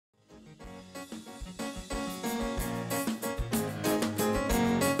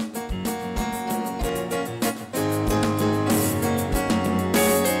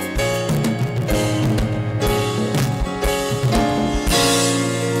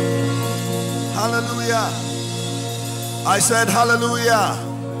Hallelujah. I said hallelujah.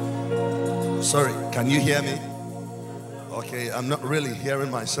 Sorry, can you hear me? Okay, I'm not really hearing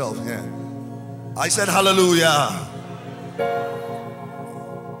myself here. I said hallelujah.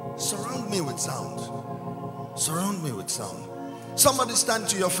 Surround me with sound. Surround me with sound. Somebody stand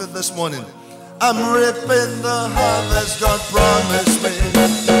to your feet this morning. I'm reaping the harvest God promised me.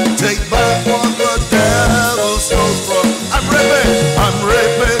 Take back what the devil stole from. I'm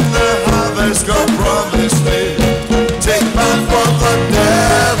reaping the harvest God promised me. Take back what the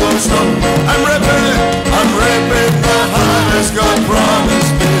devil stole. I'm reaping the harvest God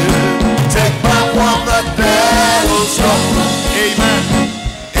promised me. Take back what the devil stole. Amen.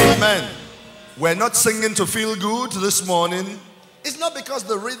 Amen. We're not singing to feel good this morning. It's not because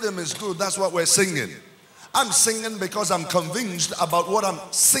the rhythm is good, that's what we're singing. I'm singing because I'm convinced about what I'm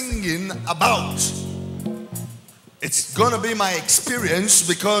singing about. It's going to be my experience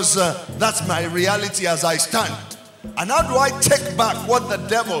because that's my reality as I stand. And how do I take back what the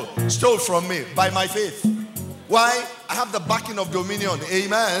devil stole from me? By my faith. Why? I have the backing of dominion.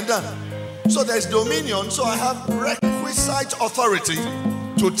 Amen. So there's dominion, so I have requisite authority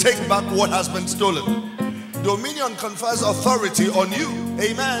to take back what has been stolen. Dominion confers authority on you.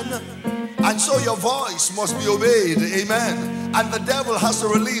 Amen. And so your voice must be obeyed. Amen. And the devil has to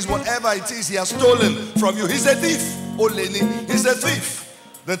release whatever it is he has stolen from you. He's a thief. Oleni, he's a thief.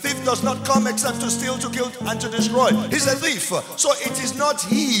 The thief does not come except to steal, to kill, and to destroy. He's a thief. So it is not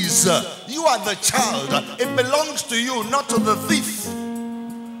his. You are the child. It belongs to you, not to the thief.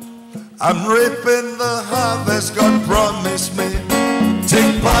 I'm reaping the harvest God promised me.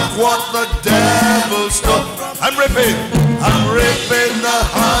 Take back what the devil stole. I'm reaping the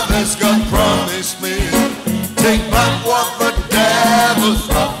harvest God promised me. Take back what the devil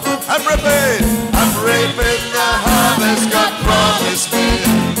stole. I'm reaping the harvest God promised me.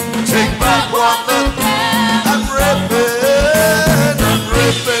 Take back what the I'm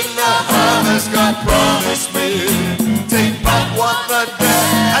reaping the harvest God promised me. Take back what the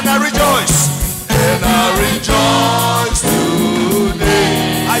devil. And I rejoice today.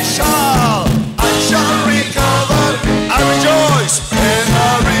 I shall recover. I rejoice and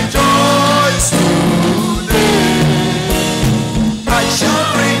I rejoice today. I shall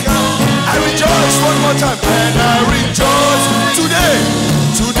recover. I rejoice one more time and I rejoice today.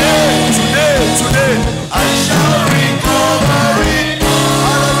 I shall recover it.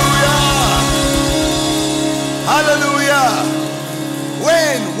 Hallelujah. Hallelujah.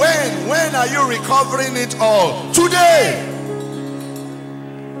 When are you recovering it all? Today.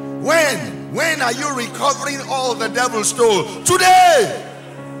 When are you recovering all the devil stole? Today.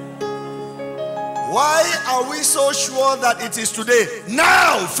 Why are we so sure that it is today?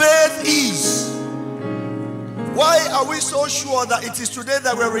 Now faith is. Why are we so sure that it is today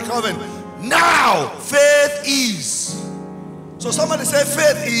that we're recovering? Now faith is. So somebody say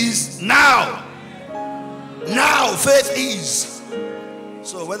faith is now. Now faith is.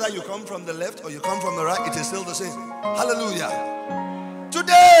 So whether you come from the left or you come from the right, it is still the same. Hallelujah.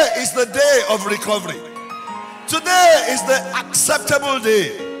 Today is the day of recovery. Today is the acceptable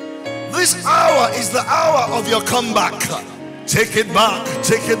day. This hour is the hour of your comeback. Take it back.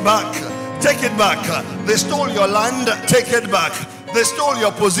 Take it back. Take it back. They stole your land. Take it back. They stole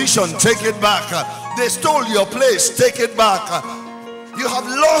your position. Take it back. They stole your place. Take it back. You have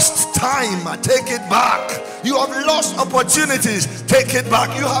lost time. Take it back. You have lost opportunities. Take it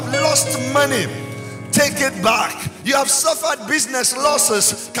back. You have lost money. Take it back. You have suffered business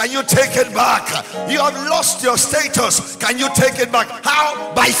losses. Can you take it back? You have lost your status. Can you take it back?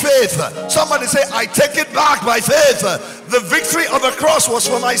 How? By faith. Somebody say, I take it back by faith. The victory of the cross was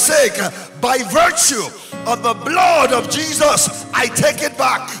for my sake. By virtue of the blood of Jesus, I take it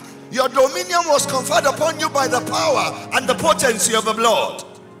back. Your dominion was conferred upon you by the power and the potency of the blood.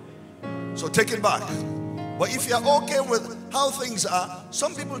 So take it back. But if you're okay with how things are,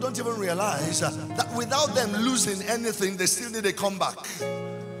 some people don't even realize that without them losing anything, they still need a comeback.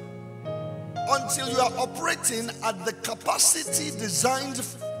 Until you are operating at the capacity designed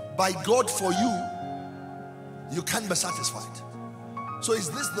by God for you, you can't be satisfied. So is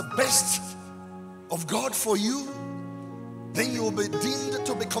this the best of God for you? Then you will be deemed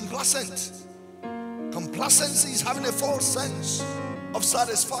to be complacent. Complacency is having a false sense of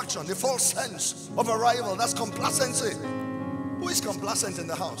satisfaction, a false sense of arrival. That's complacency. Who is complacent in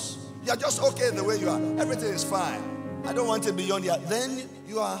the house? You're just okay the way you are. Everything is fine. I don't want it beyond that. Then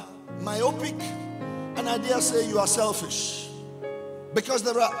you are myopic, and I dare say you are selfish. Because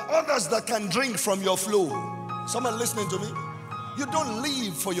there are others that can drink from your flow. Someone listening to me? You don't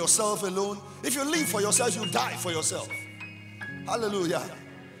live for yourself alone. If you live for yourself, you die for yourself. Hallelujah.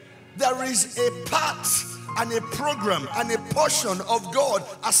 There is a part and a program and a portion of God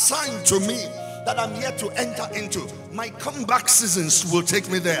assigned to me that I'm yet to enter into. My comeback seasons will take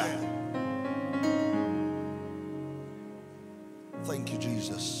me there. Thank you,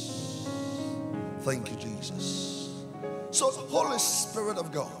 Jesus. Thank you, Jesus. So, Holy Spirit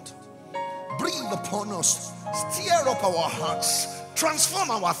of God, breathe upon us, stir up our hearts,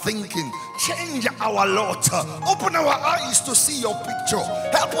 transform our thinking, change our lot, open our eyes to see your picture,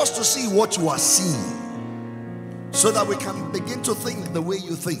 help us to see what you are seeing, so that we can begin to think the way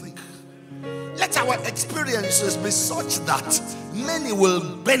you think. Let our experiences be such that many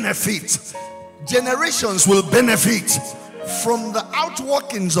will benefit, generations will benefit from the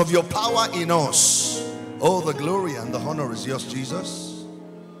outworkings of your power in us. Oh, the glory and the honor is yours, Jesus.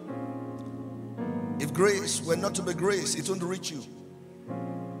 If grace were not to be grace, it won't reach you.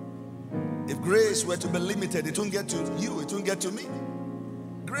 If grace were to be limited, it won't get to you, it won't get to me.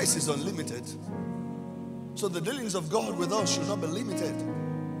 Grace is unlimited. So the dealings of God with us should not be limited.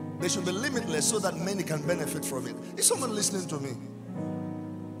 They should be limitless so that many can benefit from it. Is someone listening to me?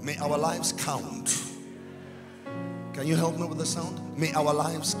 May our lives count. Can you help me with the sound? May our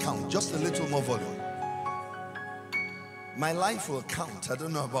lives count. Just a little more volume. My life will count. I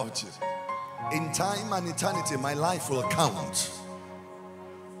don't know about you. In time and eternity, my life will count.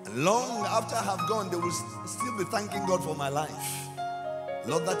 And long after I have gone, they will still be thanking God for my life.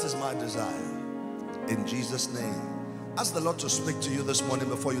 Lord, that is my desire. In Jesus' name. Ask the Lord to speak to you this morning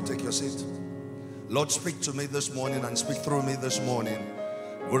before you take your seat. Lord, speak to me this morning and speak through me this morning.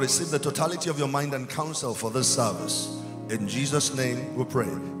 We receive the totality of your mind and counsel for this service. In Jesus' name we pray.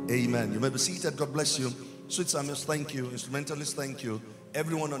 Amen. You may be seated. God bless you. Sweet psalmist, thank you. Instrumentalists, thank you.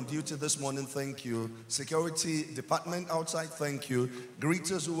 Everyone on duty this morning, thank you. Security department outside, thank you.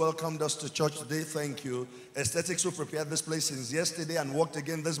 Greeters who welcomed us to church today, thank you. Aesthetics who prepared this place since yesterday and worked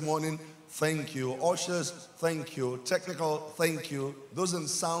again this morning, thank you. Ushers, thank you. Technical, thank you. Those in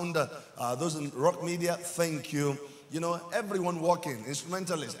sound, those in rock media, thank you. You know, everyone working,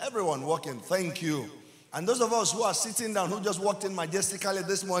 instrumentalists, everyone working, thank you. And those of us who are sitting down, who just walked in majestically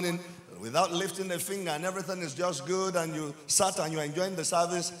this morning without lifting a finger and everything is just good and you sat and you're enjoying the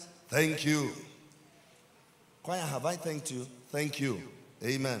service, thank you. Choir, have I thanked you? Thank you.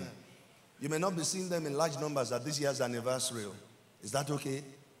 Amen. You may not be seeing them in large numbers at this year's anniversary. Is that okay?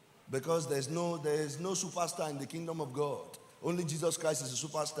 Because there is no superstar in the kingdom of God. Only Jesus Christ is a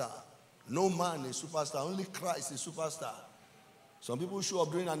superstar. No man is superstar. Only Christ is superstar. Some people show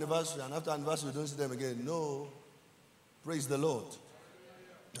up during anniversary and after anniversary you don't see them again. No. Praise the Lord.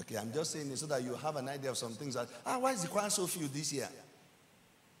 Okay, I'm just saying it so that you have an idea of some things. That, why is the choir so few this year?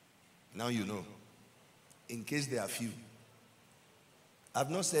 Now you know. In case they are few. I've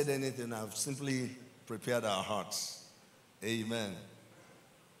not said anything. I've simply prepared our hearts. Amen.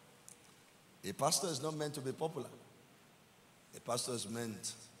 A pastor is not meant to be popular. A pastor is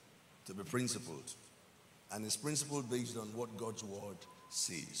meant to be principled. And it's principled based on what God's word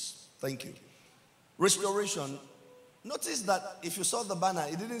says. Thank you. Restoration. Notice that if you saw the banner,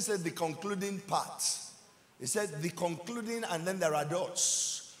 it didn't say the concluding part. It said the concluding and then there are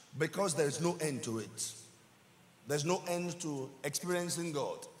dots. Because there is no end to it. There's no end to experiencing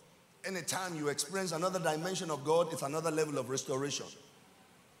God. Anytime you experience another dimension of God, it's another level of restoration.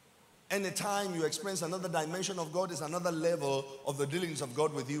 Anytime you experience another dimension of God, it's another level of the dealings of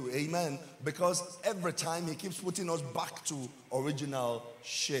God with you. Amen. Because every time he keeps putting us back to original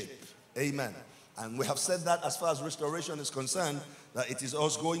shape. Amen. And we have said that as far as restoration is concerned, that it is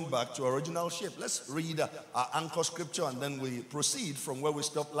us going back to original shape. Let's read our anchor scripture and then we proceed from where we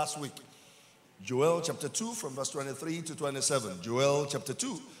stopped last week. Joel chapter 2 from verse 23 to 27. Joel chapter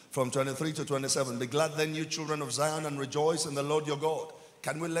 2 from 23 to 27. Be glad then, you children of Zion, and rejoice in the Lord your God.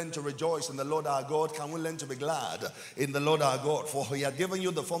 Can we learn to rejoice in the Lord our God? Can we learn to be glad in the Lord our God? For he had given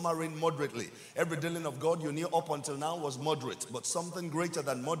you the former rain moderately. Every dealing of God you knew up until now was moderate. But something greater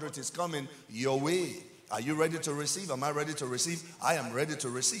than moderate is coming your way. Are you ready to receive? Am I ready to receive? I am ready to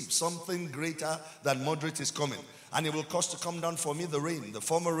receive. Something greater than moderate is coming. And it will cause to come down for me the rain, the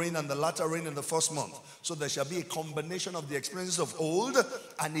former rain and the latter rain in the first month. So there shall be a combination of the experiences of old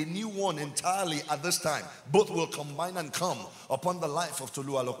and a new one entirely at this time. Both will combine and come upon the life of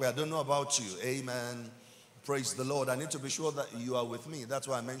Tolu Okusanya. I don't know about you. Amen. Praise the Lord. I need to be sure that you are with me. That's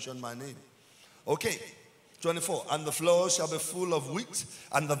why I mentioned my name. Okay. 24. And the floor shall be full of wheat,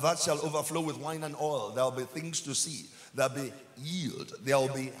 and the vat shall overflow with wine and oil. There will be things to see. There'll be yield. There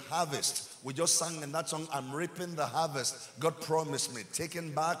will be harvest. We just sang in that song, I'm reaping the harvest God promised me,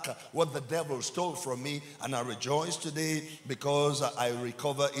 taking back what the devil stole from me, and I rejoice today because I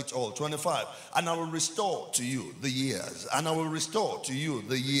recover it all. 25, and I will restore to you the years, and I will restore to you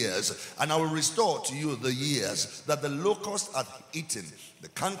the years, and I will restore to you the years that the locust hath eaten, the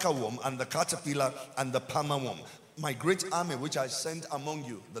cankerworm and the caterpillar and the palmer worm. My great army which I sent among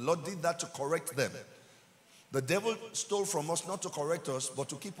you, the Lord did that to correct them. The devil stole from us not to correct us, but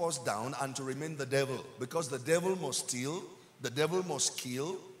to keep us down and to remain the devil. Because the devil must steal, the devil must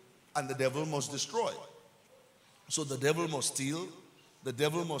kill, and the devil must destroy. So the devil must steal, the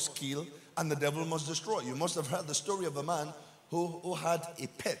devil must kill, and the devil must destroy. You must have heard the story of a man who had a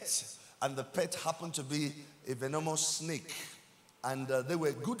pet, and the pet happened to be a venomous snake. And they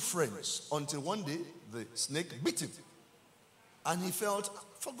were good friends until one day the snake bit him. And he felt,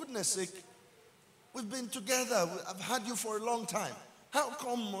 for goodness sake, we've been together. I've had you for a long time. How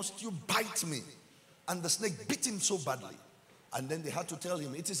come must you bite me? And the snake bit him so badly. And then they had to tell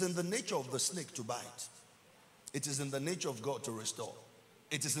him, it is in the nature of the snake to bite. It is in the nature of God to restore.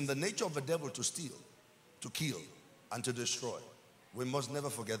 It is in the nature of the devil to steal, to kill, and to destroy. We must never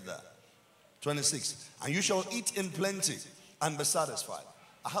forget that. 26, and you shall eat in plenty and be satisfied.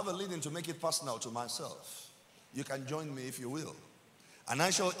 I have a leading to make it personal to myself. You can join me if you will. And I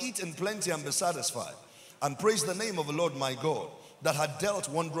shall eat in plenty and be satisfied, and praise the name of the Lord my God, that had dealt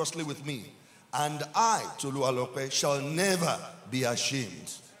wondrously with me. And I, Tolu Alope, shall never be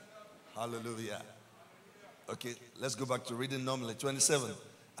ashamed. Hallelujah. Okay, let's go back to reading normally. 27.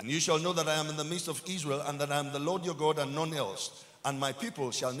 And you shall know that I am in the midst of Israel, and that I am the Lord your God and none else. And my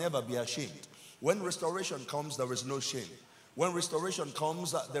people shall never be ashamed. When restoration comes, there is no shame. When restoration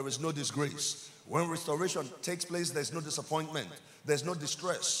comes, there is no disgrace. When restoration takes place, there's no disappointment. There's no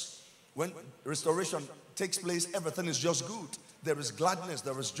distress. When restoration takes place, everything is just good. There is gladness,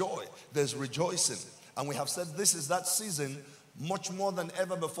 there is joy, there's rejoicing. And we have said this is that season much more than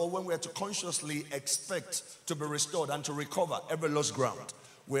ever before when we are to consciously expect to be restored and to recover every lost ground.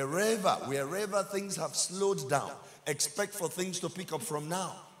 Wherever things have slowed down, expect for things to pick up from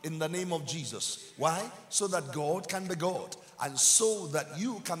now in the name of Jesus. Why? So that God can be God, and so that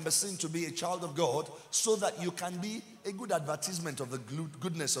you can be seen to be a child of God, so that you can be a good advertisement of the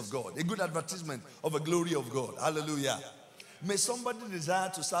goodness of God, a good advertisement of the glory of God. Hallelujah. May somebody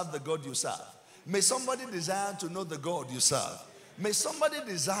desire to serve the God you serve. May somebody desire to know the God you serve. May somebody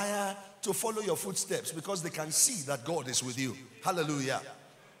desire to follow your footsteps because they can see that God is with you. Hallelujah.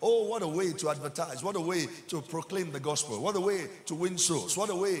 Oh, what a way to advertise. What a way to proclaim the gospel. What a way to win souls.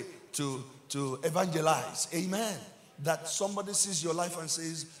 What a way to evangelize. Amen. That somebody sees your life and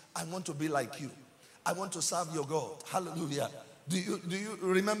says, I want to be like you. I want to serve your God. Hallelujah. Do you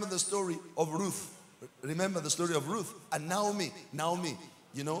remember the story of Ruth? Remember the story of Ruth and Naomi. Naomi,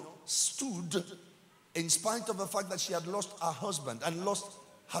 stood in spite of the fact that she had lost her husband and lost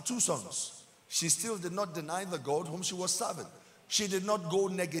her 2 sons. She still did not deny the God whom she was serving. She did not go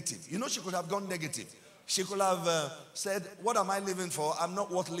negative. She could have gone negative. She could have said, what am I living for? I'm not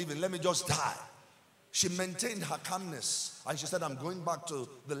worth living. Let me just die. She maintained her calmness. And she said, I'm going back to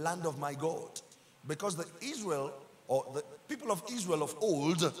the land of my God. Because the people of Israel of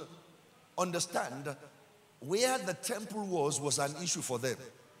old understand where the temple was an issue for them.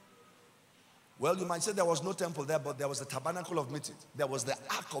 Well, you might say there was no temple there, but there was the tabernacle of meeting. There was the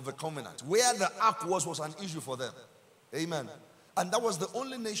ark of the covenant. Where the ark was an issue for them. Amen. And that was the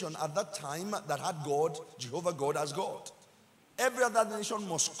only nation at that time that had God, Jehovah God, as God. Every other nation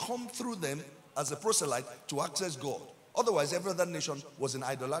must come through them as a proselyte to access God. Otherwise, every other nation was in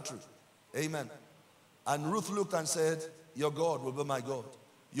idolatry. Amen. And Ruth looked and said, your God will be my God.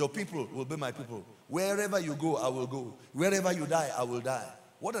 Your people will be my people. Wherever you go, I will go. Wherever you die, I will die.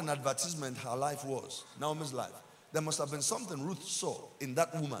 What an advertisement her life was, Naomi's life. There must have been something Ruth saw in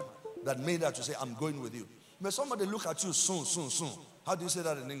that woman that made her to say, I'm going with you. May somebody look at you soon, soon, soon. How do you say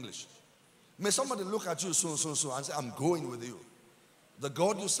that in English? May somebody look at you soon, soon, soon and say, I'm going with you. The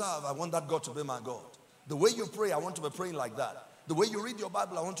God you serve, I want that God to be my God. The way you pray, I want to be praying like that. The way you read your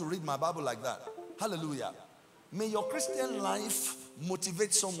Bible, I want to read my Bible like that. Hallelujah. May your Christian life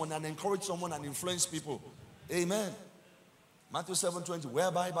motivate someone and encourage someone and influence people. Amen. Matthew 7:20,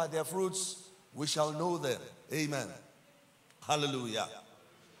 whereby by their fruits we shall know them. Amen. Hallelujah.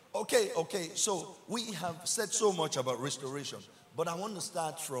 Okay, so we have said so much about restoration, but I want to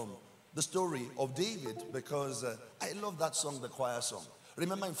start from the story of David because I love that song, the choir song.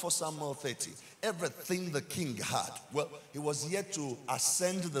 Remember in 1 Samuel 30, everything the king had. Well, he was yet to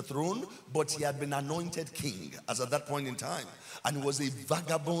ascend the throne, but he had been anointed king as at that point in time. And he was a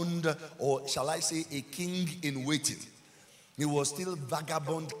vagabond, or shall I say a king in waiting. He was still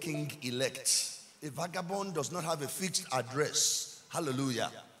vagabond king elect. A vagabond does not have a fixed address. Hallelujah.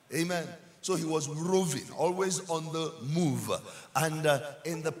 Amen. So he was roving, always on the move. And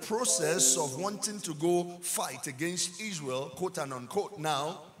in the process of wanting to go fight against Israel, quote and unquote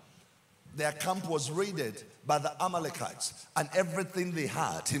now, their camp was raided by the Amalekites. And everything they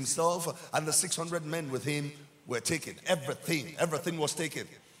had, himself and the 600 men with him, were taken. Everything was taken.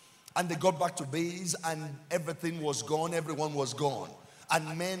 And they got back to base and everything was gone. Everyone was gone.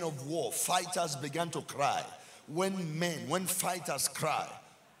 And men of war, fighters began to cry. When fighters cry,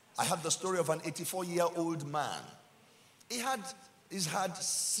 I have the story of an 84-year-old man. He's had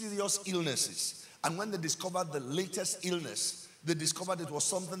serious illnesses. And when they discovered the latest illness, they discovered it was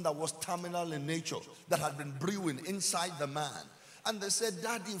something that was terminal in nature, that had been brewing inside the man. And they said,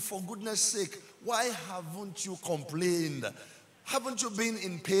 Daddy, for goodness sake, why haven't you complained? Haven't you been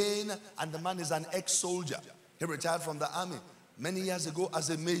in pain? And the man is an ex-soldier. He retired from the army many years ago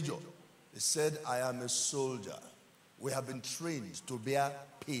as a major. He said, I am a soldier. We have been trained to bear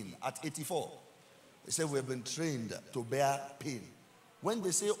pain at 84. He said, we have been trained to bear pain. When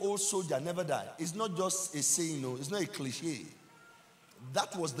they say old soldier never die, it's not just a saying, no, it's not a cliche.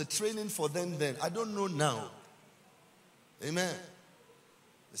 That was the training for them then. I don't know now. Amen.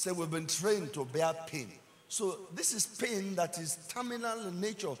 They said, we've been trained to bear pain. So this is pain that is terminal in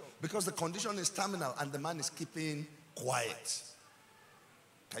nature because the condition is terminal and the man is keeping quiet.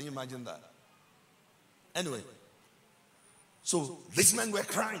 Can you imagine that? Anyway, so these men were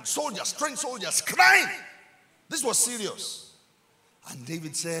crying, soldiers, trained soldiers, crying. This was serious. And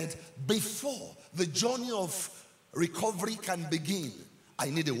David said, before the journey of recovery can begin, I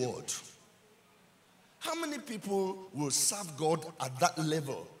need a word. How many people will serve God at that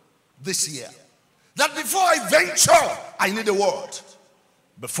level this year? That before I venture, I need a word.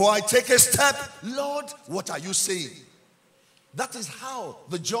 Before I take a step, Lord, what are you saying? That is how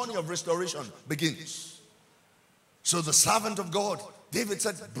the journey of restoration begins. So the servant of God, David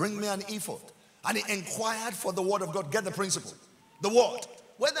said, bring me an ephod. And he inquired for the word of God. Get the principle. The word.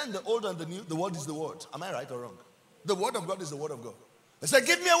 Whether in the old and the new, the word is the word. Am I right or wrong? The word of God is the word of God. He said,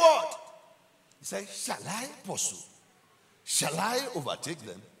 give me a word. He said, shall I pursue? Shall I overtake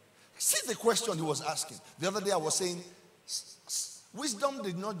them? See the question he was asking. The other day I was saying, wisdom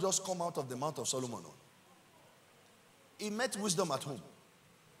did not just come out of the mouth of Solomon. He met wisdom at home.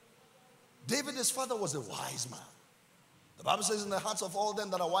 David, his father, was a wise man. The Bible says in the hearts of all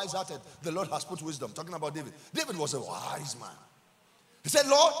them that are wise-hearted, the Lord has put wisdom. Talking about David. David was a wise man. He said,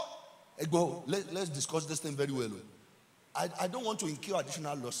 Lord, let's discuss this thing very well. I don't want to incur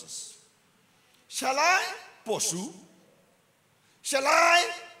additional losses. Shall I pursue? Shall I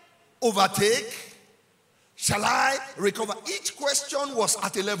overtake? Shall I recover? Each question was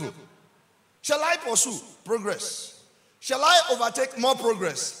at a level. Shall I pursue? Progress. Shall I overtake? More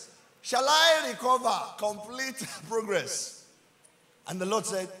progress. Shall I recover? Complete progress. And the Lord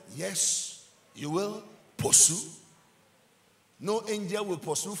said, yes, you will pursue. No angel will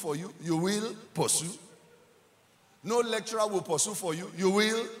pursue for you. You will pursue. No lecturer will pursue for you. You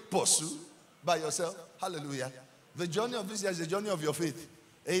will pursue by yourself. Hallelujah. The journey of this year is the journey of your faith.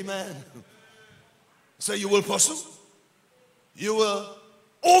 Amen. So you will pursue. You will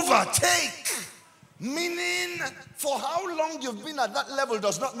overtake. Meaning, for how long you've been at that level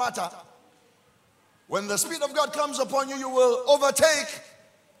does not matter. When the Spirit of God comes upon you, you will overtake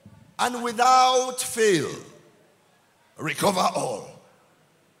and without fail recover all.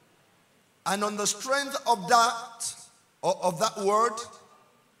 And on the strength of that word,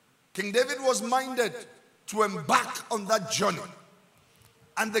 King David was minded to embark on that journey.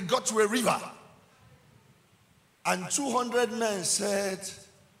 And they got to a river. And 200 men said,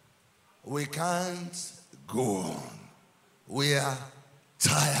 we can't go on. We are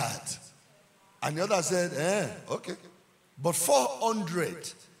tired. And the other said, okay. But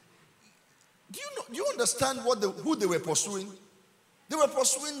 400. Do you understand who they were pursuing? They were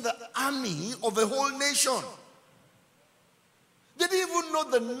pursuing the army of a whole nation. They didn't even know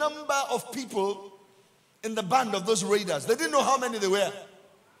the number of people in the band of those raiders. They didn't know how many they were.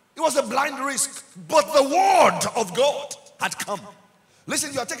 It was a blind risk. But the word of God had come.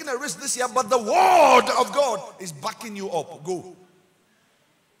 Listen, you are taking a risk this year, but the word of God is backing you up. Go.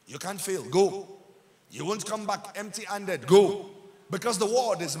 You can't fail. Go. You won't come back empty-handed. Go. Because the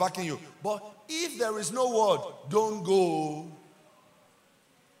word is backing you. But if there is no word, don't go.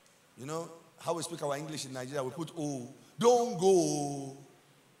 You know how we speak our English in Nigeria? We put O. Don't go.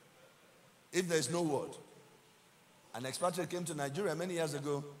 If there is no word. An expatriate came to Nigeria many years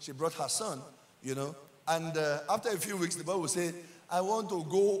ago. She brought her son, you know. And after a few weeks, the boy would say, I want to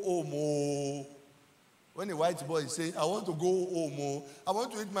go home. When a white boy say, I want to go home, oh, I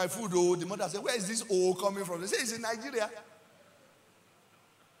want to eat my food, oh, the mother say, where is this oh coming from? They say, it's in Nigeria.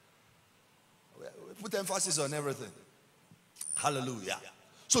 Put emphasis on everything. Hallelujah.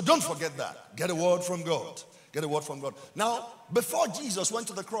 So don't forget that. Get a word from God. Get a word from God. Now, before Jesus went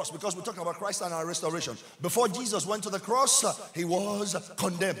to the cross, because we're talking about Christ and our restoration, before Jesus went to the cross, he was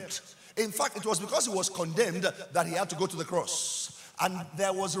condemned. In fact, it was because he was condemned that he had to go to the cross. And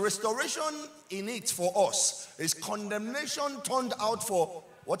there was restoration in it for us. His condemnation turned out for,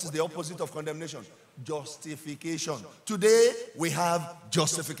 what is the opposite of condemnation? Justification. Today, we have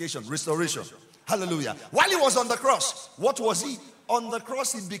justification, restoration. Hallelujah. While he was on the cross, what was he? On the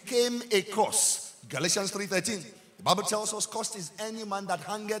cross, he became a curse. Galatians 3:13. The Bible tells us, cursed is any man that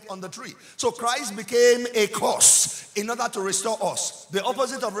hangeth on the tree. So Christ became a curse in order to restore us. The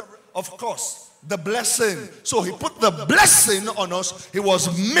opposite of curse, the blessing. So he put the blessing on us. He was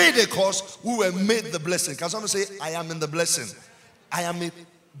made a curse. We were made the blessing. Can someone say, I am in the blessing? I am a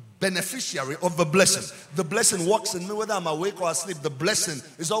beneficiary of the blessing. The blessing works in me whether I'm awake or asleep. The blessing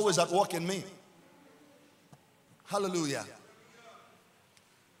is always at work in me. Hallelujah.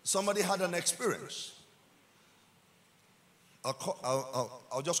 Somebody had an experience.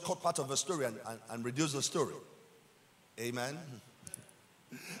 I'll just cut part of a story and reduce the story. Amen.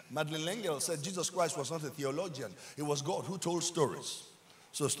 Madeleine L'Engle said Jesus Christ was not a theologian. It was God who told stories.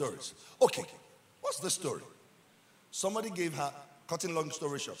 So stories. Okay, what's the story? Somebody gave her, cutting long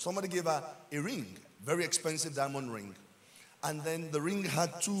story short, somebody gave her a ring, very expensive diamond ring. And then the ring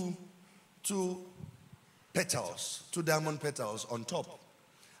had two petals, two diamond petals on top.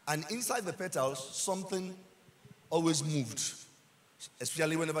 And inside the petals, something always moved,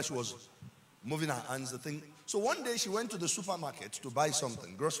 especially whenever she was moving her hands, the thing. So one day she went to the supermarket to buy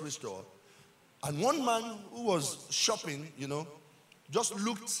something, grocery store, and one man who was shopping, just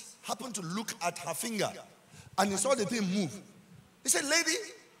happened to look at her finger, and he saw the thing move. He said, lady,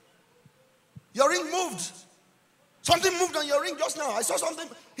 your ring moved. Something moved on your ring just now. I saw something.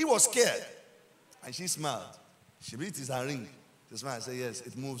 He was scared. And she smiled. She beat his her ring. She smiled and said, yes,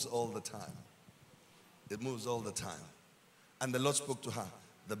 it moves all the time. It moves all the time. And the Lord spoke to her.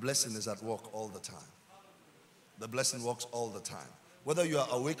 The blessing is at work all the time. The blessing works all the time. Whether you are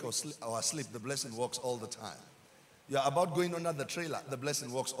awake or asleep, the blessing works all the time. You are about going under the trailer, the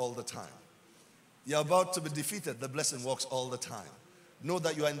blessing works all the time. You are about to be defeated, the blessing works all the time. Know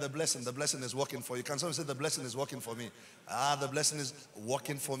that you are in the blessing is working for you. Can someone say the blessing is working for me? The blessing is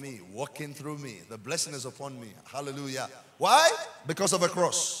working for me, working through me. The blessing is upon me. Hallelujah. Why? Because of a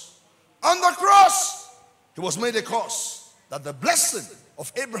cross. On the cross, he was made a curse that the blessing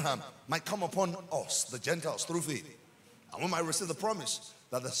of Abraham might come upon us, the Gentiles, through faith. And we might receive the promise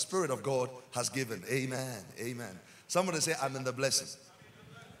that the Spirit of God has given. Amen. Amen. Somebody say, I'm in the blessing.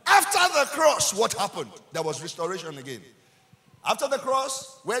 After the cross, what happened? There was restoration again. After the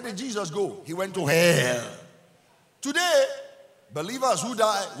cross, where did Jesus go? He went to hell. Today, believers who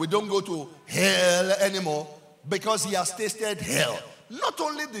die, we don't go to hell anymore because he has tasted hell. Not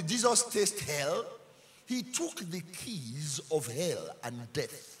only did Jesus taste hell, he took the keys of hell and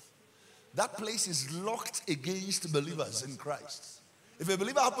death. That place is locked against believers in Christ. If a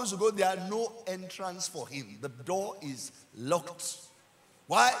believer happens to go there, no entrance for him. The door is locked.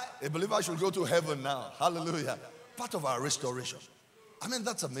 Why? A believer should go to heaven now. Hallelujah. Part of our restoration. I mean,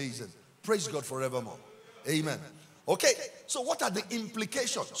 that's amazing. Praise God forevermore. Amen. Okay, so what are the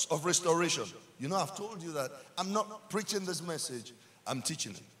implications of restoration? I've told you that I'm not preaching this message, I'm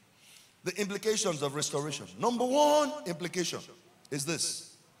teaching it. The implications of restoration. Number one implication is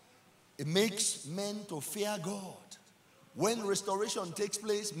this. It makes men to fear God. When restoration takes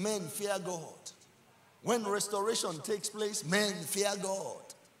place, men fear God. When restoration takes place, men fear God.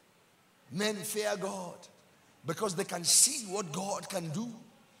 Men fear God. Because they can see what God can do.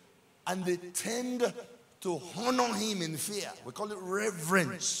 And they tend to honor him in fear. We call it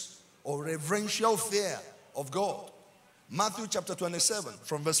reverence or reverential fear of God. Matthew chapter 27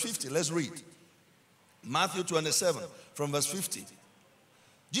 from verse 50. Let's read. Matthew 27 from verse 50.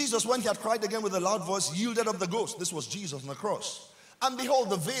 Jesus, when he had cried again with a loud voice, yielded up the ghost. This was Jesus on the cross. And behold,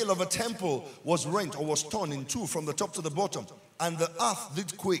 the veil of a temple was rent or was torn in two from the top to the bottom. And the earth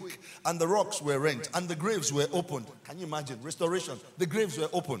did quake, and the rocks were rent, and the graves were opened. Can you imagine? Restoration. The graves were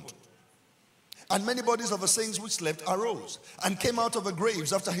opened. And many bodies of the saints which slept arose, and came out of the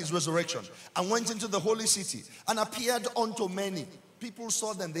graves after his resurrection, and went into the holy city, and appeared unto many. People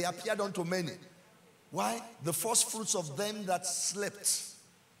saw them, they appeared unto many. Why? The first fruits of them that slept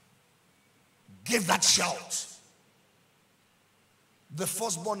gave that shout. The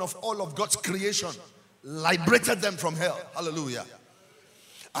firstborn of all of God's creation liberated them from hell. Hallelujah.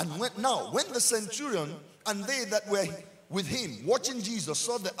 And when the centurion and they that were with him watching Jesus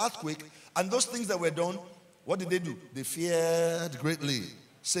saw the earthquake and those things that were done, what did they do? They feared greatly,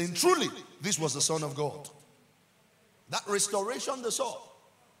 saying, truly, this was the Son of God. That restoration they saw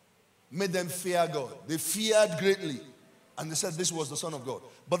made them fear God. They feared greatly. And they said this was the Son of God.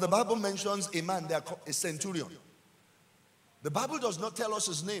 But the Bible mentions a man there, a centurion. The Bible does not tell us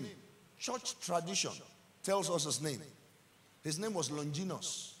his name. Church tradition tells us his name. His name was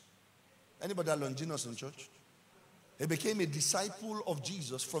Longinus. Anybody have Longinus in church? He became a disciple of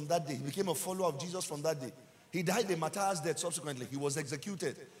Jesus from that day. He became a follower of Jesus from that day. He died a martyr's death subsequently. He was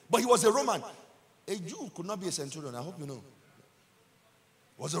executed. But he was a Roman. A Jew could not be a centurion. I hope you know.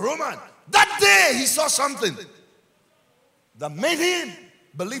 He was a Roman. That day he saw something that made him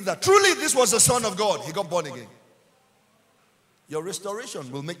believe that truly this was the Son of God. He got born again. Your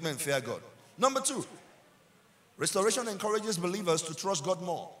restoration will make men fear God. Number two, restoration encourages believers to trust God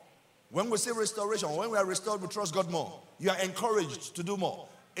more. When we say restoration, when we are restored, we trust God more. You are encouraged to do more.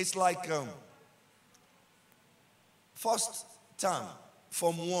 It's like first term,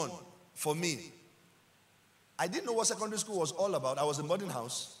 Form 1, for me. I didn't know what secondary school was all about. I was in boarding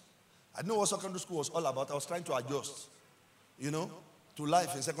house. I didn't know what secondary school was all about. I was trying to adjust, to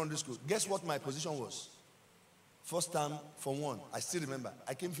life in secondary school. Guess what my position was? First term, Form 1. I still remember.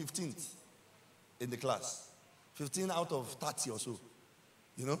 I came 15th in the class. 15 out of 30 or so.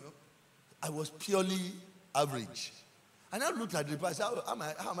 I was purely average. And I looked at the report. I said,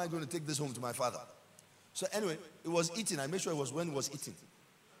 how am I going to take this home to my father? So anyway, it was eating. I made sure it was when it was eating.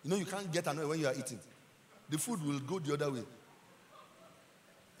 You can't get annoyed when you are eating. The food will go the other way.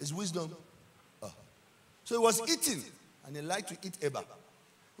 It's wisdom. So he was eating. And he liked to eat eba.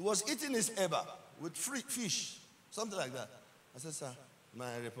 He was eating his eba with free fish. Something like that. I said, sir,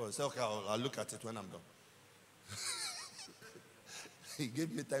 my report. I said, okay, I'll look at it when I'm done. He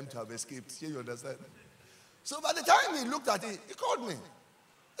gave me time to have escaped. You understand? So by the time he looked at it, he called me.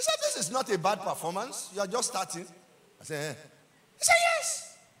 He said, this is not a bad performance. You are just starting. I said, eh. He said,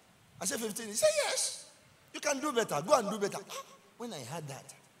 yes. I said, 15. He said, yes. You can do better. Go and do better. When I heard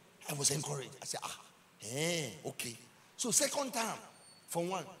that, I was encouraged. I said, okay. So second term, from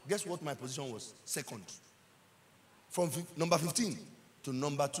 1, guess what my position was? Second. From number 15 to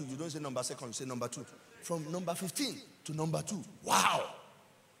number 2. You don't say number second, you say number 2. From number 15 to number 2. Wow.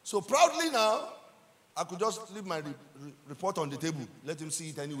 So proudly now, I could just leave my report on the table. Let him see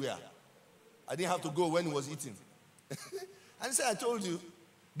it anywhere. I didn't have to go when he was eating. And he said, I told you.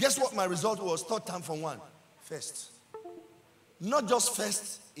 Guess what my result was? Third time from 1. First. Not just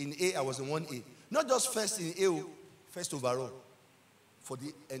first in A, I was in 1A. Not just first in A, first overall. For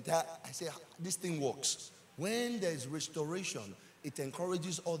the entire, I say, this thing works. When there is restoration, it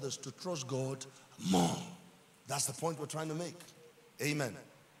encourages others to trust God more. That's the point we're trying to make. Amen.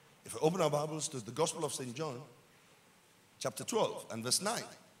 If we open our Bibles to the Gospel of St. John, chapter 12 and verse 9.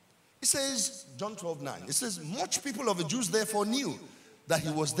 It says, John 12:9. It says, much people of the Jews therefore knew that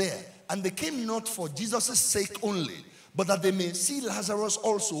he was there. And they came not for Jesus' sake only, but that they may see Lazarus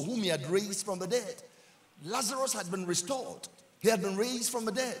also, whom he had raised from the dead. Lazarus had been restored. He had been raised from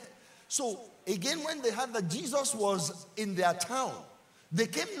the dead. So, again, when they heard that Jesus was in their town, they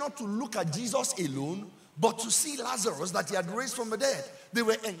came not to look at Jesus alone, but to see Lazarus that he had raised from the dead. They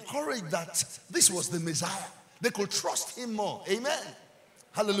were encouraged that this was the Messiah. They could trust him more. Amen.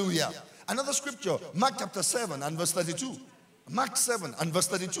 Hallelujah. Another scripture, Mark chapter 7 and verse 32. Mark 7 and verse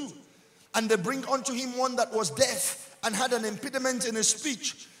 32. And they bring unto him one that was deaf and had an impediment in his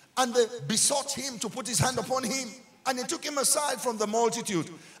speech. And they besought him to put his hand upon him. And he took him aside from the multitude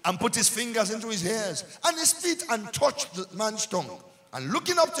and put his fingers into his ears and his feet and touched the man's tongue. And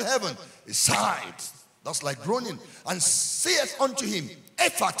looking up to heaven, he sighed, that's like groaning, and saith unto him,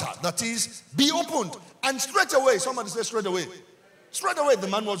 Apata, that is, be opened. And straight away, somebody say straight away. Straight away the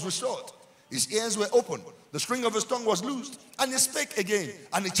man was restored. His ears were opened. The string of his tongue was loosed. And he spake again.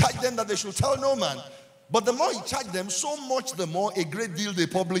 And he charged them that they should tell no man. But the more he charged them, so much the more a great deal they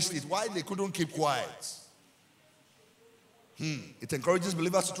published it. Why they couldn't keep quiet. It encourages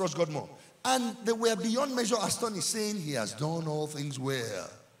believers to trust God more. And they were beyond measure astonished, saying, he has done all things well.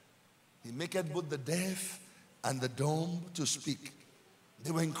 He maketh both the deaf and the dumb to speak.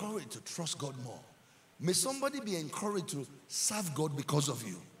 They were encouraged to trust God more. May somebody be encouraged to serve God because of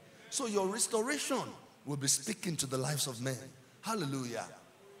you. So your restoration will be speaking to the lives of men. Hallelujah.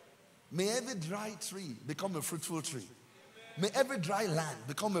 May every dry tree become a fruitful tree. May every dry land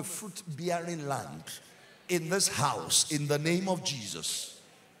become a fruit-bearing land in this house, in the name of Jesus.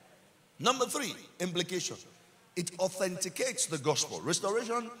 Number 3, implication. It authenticates the gospel.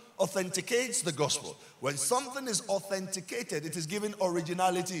 Restoration authenticates the gospel. When something is authenticated, it is given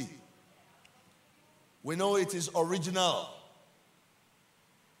originality. We know it is original.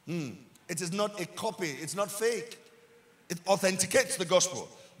 It is not a copy. It's not fake. It authenticates the gospel.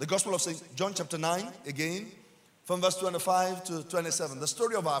 The gospel of St. John chapter 9, again, from verse 25 to 27. The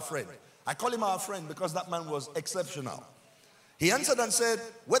story of our friend. I call him our friend because that man was exceptional. He answered and said,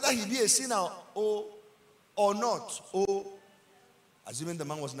 whether he be a sinner or not, assuming the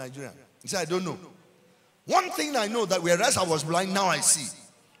man was Nigerian. He said, I don't know. One thing I know, that whereas I was blind, now I see.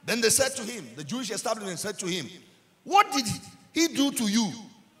 Then they said to him, the Jewish establishment said to him, what did he do to you?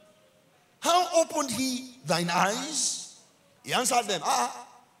 How opened he thine eyes? He answered them,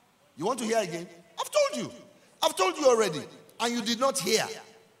 you want to hear again? I've told you already, and you did not hear.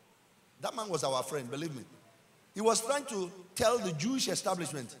 That man was our friend, believe me. He was trying to tell the Jewish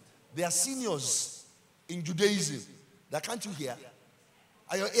establishment, they are seniors in Judaism, that can't you hear?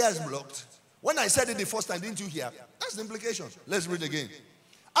 Are your ears blocked? When I said it the first time, didn't you hear? That's the implication. Let's read again.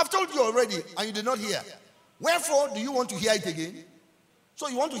 I've told you already, and you did not hear. Wherefore do you want to hear it again? So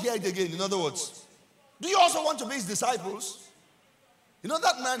you want to hear it again, in other words. Do you also want to be his disciples? You know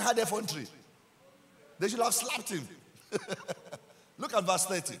that man had effrontery. They should have slapped him. Look at verse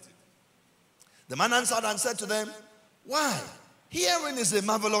 30. The man answered and said to them, why? Hearing is a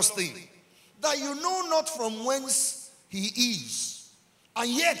marvelous thing, that you know not from whence he is, and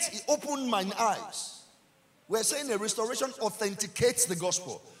yet he opened mine eyes. We're saying a restoration authenticates the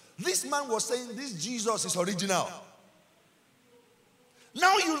gospel. This man was saying this Jesus is original.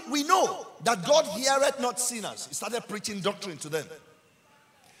 Now we know that God heareth not sinners. He started preaching doctrine to them.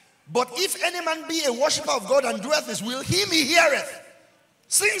 But if any man be a worshipper of God and doeth his will, him he heareth.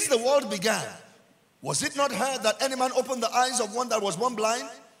 Since the world began, was it not heard that any man opened the eyes of one that was born blind?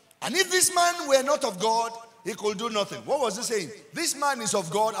 And if this man were not of God, he could do nothing. What was he saying? This man is of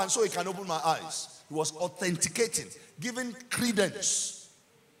God, and so he can open my eyes. He was authenticating, giving credence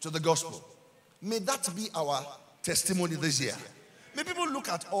to the gospel. May that be our testimony this year. May people look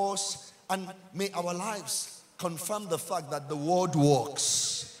at us, and may our lives confirm the fact that the word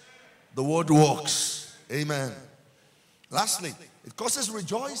works. The word works. Amen. Lastly, it causes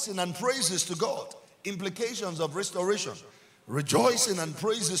rejoicing and praises to God. Implications of restoration. Rejoicing and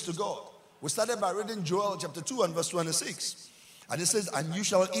praises to God. We started by reading Joel chapter 2 and verse 26. And it says, and you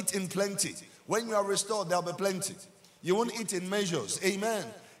shall eat in plenty. When you are restored, there will be plenty. You won't eat in measures. Amen.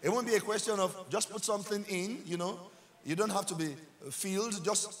 It won't be a question of just put something in, you know. You don't have to be filled.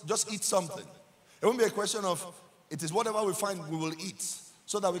 Just eat something. It won't be a question of it is whatever we find we will eat,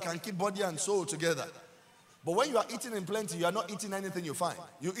 so that we can keep body and soul together. But when you are eating in plenty, you are not eating anything you find.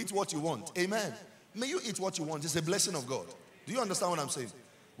 You eat what you want. Amen. May you eat what you want. It's a blessing of God. Do you understand what I'm saying?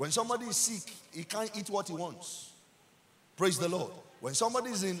 When somebody is sick, he can't eat what he wants. Praise the Lord. When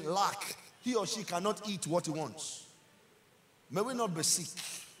somebody is in lack, he or she cannot eat what he wants. May we not be sick.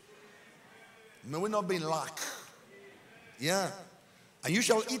 May we not be in lack. Yeah. And you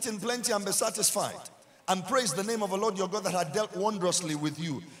shall eat in plenty and be satisfied, and praise the name of the Lord your God that had dealt wondrously with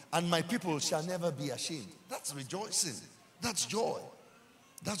you, and my people shall never be ashamed. That's rejoicing. That's joy.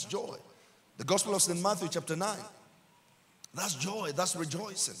 That's joy. The Gospel of St. Matthew chapter 9. That's joy. That's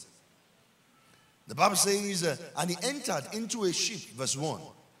rejoicing. The Bible says, and he entered into a ship, verse 1,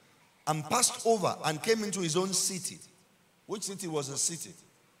 and passed over and came into his own city. Which city was a city?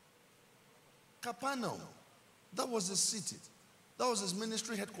 Capernaum. That was a city. That was his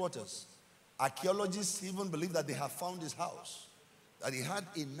ministry headquarters. Archaeologists even believe that they have found his house. That he had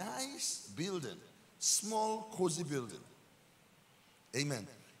a nice building. Small, cozy building. Amen.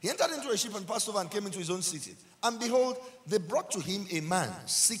 He entered into a ship and passed over and came into his own city. And behold, they brought to him a man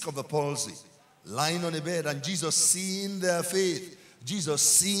sick of the palsy, lying on a bed. And Jesus, seeing their faith,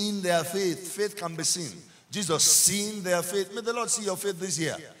 faith can be seen. Jesus, seeing their faith. May the Lord see your faith this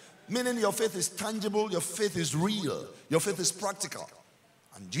year. Meaning your faith is tangible, your faith is real, your faith is practical.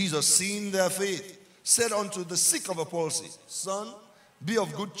 And Jesus, seeing their faith, said unto the sick of a palsy, son, be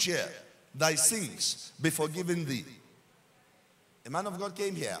of good cheer, thy sins be forgiven thee. A man of God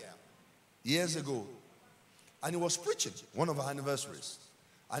came here years ago, and he was preaching one of our anniversaries.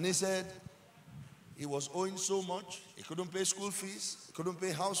 And he said he was owing so much, he couldn't pay school fees, he couldn't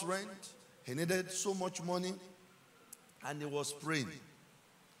pay house rent, he needed so much money, and he was praying.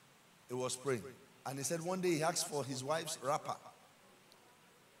 He was praying. And he said one day he asked for his wife's wrapper.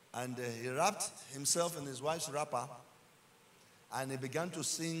 And he wrapped himself in his wife's wrapper, and he began to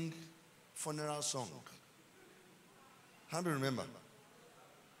sing funeral song. How do you remember?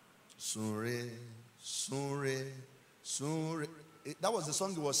 Sure, sure, sure. That was the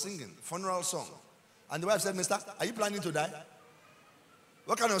song he was singing, funeral song. And the wife said, mister, are you planning to die?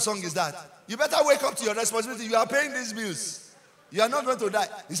 What kind of song is that? You better wake up to your responsibility. You are paying these bills. You are not going to die.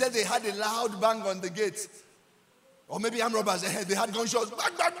 He said they had a loud bang on the gate. Or maybe armed robbers ahead. They had gunshots.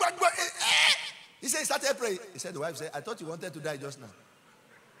 Bang, bang, bang, bang. He said he started praying. He said, the wife said, I thought you wanted to die just now.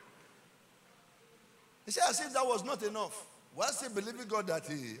 He said, as if that was not enough. While still believing God that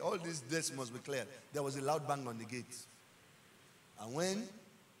all these deaths must be cleared, there was a loud bang on the gate. And when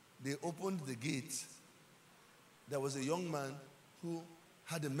they opened the gate, there was a young man who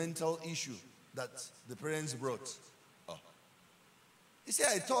had a mental issue that the parents brought. Oh. He said,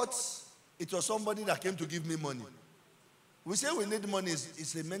 I thought it was somebody that came to give me money. We say we need money.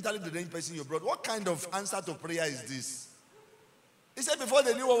 It's a mentally deranged person you brought. What kind of answer to prayer is this? He said before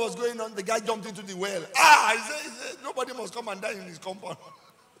they knew what was going on, the guy jumped into the well. He said, nobody must come and die in his compound.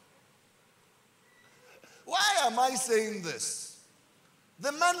 Why am I saying this?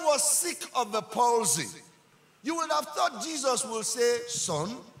 The man was sick of the palsy. You would have thought Jesus will say,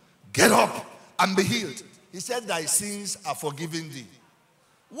 son, get up and be healed. He said, thy sins are forgiven thee.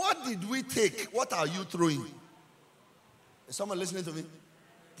 What did we take? What are you throwing? Is someone listening to me?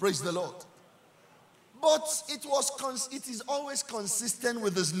 Praise the Lord. But it is always consistent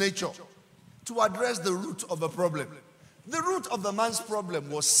with his nature to address the root of the problem. The root of the man's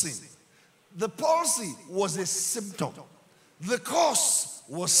problem was sin. The palsy was a symptom. The cause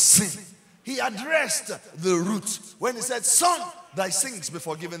was sin. He addressed the root when he said, son, thy sins be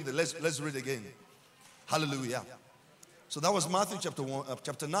forgiven thee. Let's read again. Hallelujah. So that was Matthew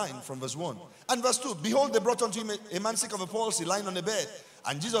chapter 9 from verse 1. And verse 2, behold, they brought unto him a man sick of a palsy, lying on a bed.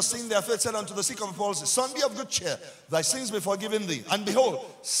 And Jesus, seeing their faith, said unto the sick of a palsy, son, be of good cheer, thy sins be forgiven thee. And behold,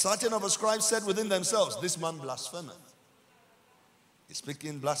 certain of the scribes said within themselves, this man blasphemeth. He's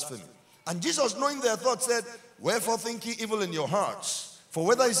speaking blasphemy. And Jesus, knowing their thoughts, said, wherefore think ye evil in your hearts? For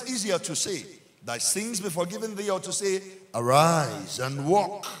whether is easier to say, thy sins be forgiven thee, or to say, arise and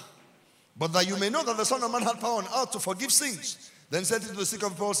walk? But that you may know that the Son of Man had power on earth to forgive sins. Then said he to the sick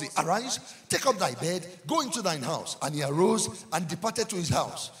of palsy, arise, take up thy bed, go into thine house. And he arose and departed to his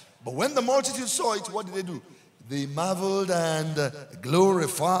house. But when the multitude saw it, what did they do? They marveled and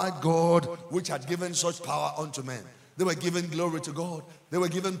glorified God, which had given such power unto men. They were giving glory to God. They were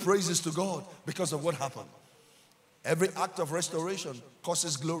giving praises to God because of what happened. Every act of restoration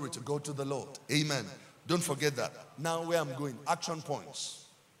causes glory to go to the Lord. Amen. Don't forget that. Now where I'm going, action points.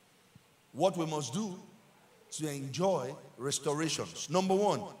 What we must do to enjoy restorations. Number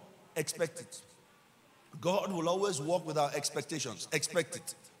one, expect it. God will always work with our expectations. Expect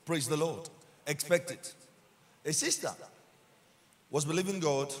it. Praise the Lord. Expect it. A sister was believing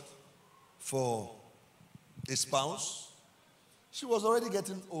God for a spouse. She was already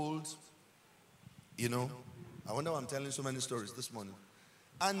getting old. You know, I wonder why I'm telling so many stories this morning.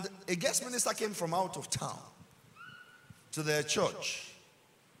 And a guest minister came from out of town to their church.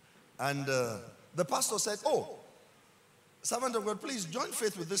 And the pastor said, oh, servant of God, please join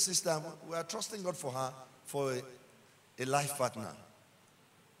faith with this sister. We are trusting God for her, for a life partner.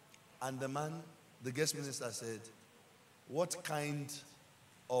 And the man, the guest minister said, what kind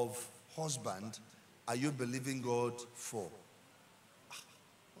of husband are you believing God for?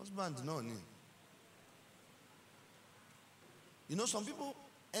 Husband, no need. You know, some people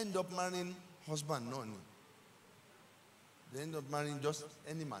end up marrying husband, no need. They end up marrying just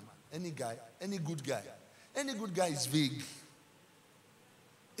any man, any guy, any good guy. Any good guy is vague.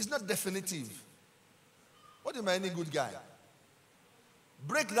 It's not definitive. What do you mean any good guy?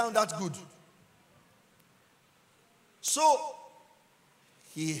 Break down that good. So,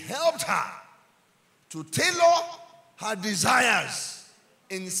 he helped her to tailor her desires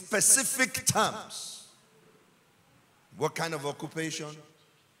in specific terms. What kind of occupation?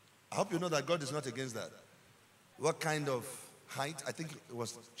 I hope you know that God is not against that. What kind of height? I think it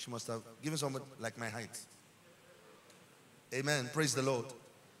was, she must have given someone like my height. Amen. Praise the Lord.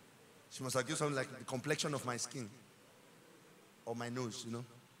 She must have given something like the complexion of my skin. Or my nose, you know.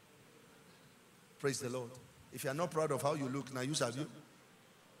 Praise the Lord. If you are not proud of how you look, now you have you.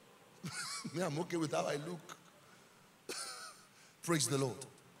 Me, I'm okay with how I look. Praise the Lord.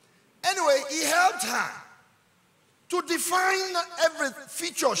 Anyway, he helped her to define every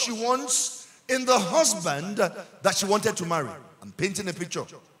feature she wants in the husband that she wanted to marry. I'm painting a picture.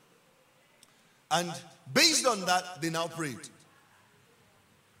 And based on that, they now prayed.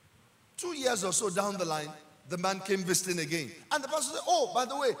 2 years or so down the line, the man came visiting again. And the pastor said, oh, by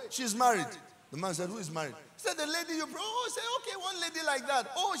the way, she's married. The man said, who is married? He said, the lady you brought. Oh, he said, okay, one lady like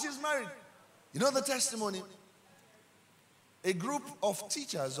that. Oh, she's married. You know the testimony? A group of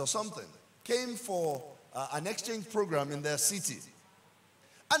teachers or something came for an exchange program in their city.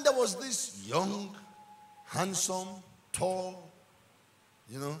 And there was this young handsome, tall,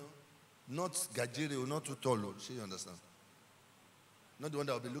 not gajere or not too tall. She understand? Not the one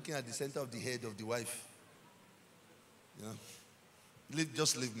that will be looking at the center of the head of the wife.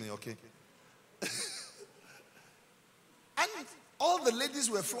 Just leave me, okay? And all the ladies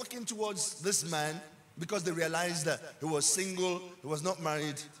were flocking towards this man because they realized that he was single, he was not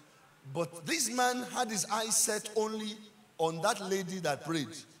married. But this man had his eyes set only on that lady that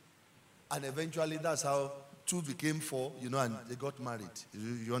prayed. And eventually that's how 2 became 4, and they got married.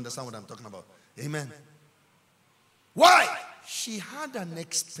 You understand what I'm talking about? Amen. Why? She had an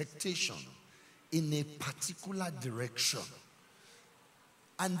expectation in a particular direction.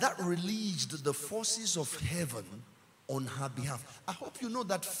 And that released the forces of heaven on her behalf. I hope you know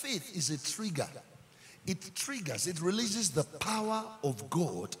that faith is a trigger. It triggers, it releases the power of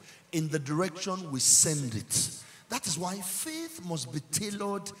God in the direction we send it. That is why faith must be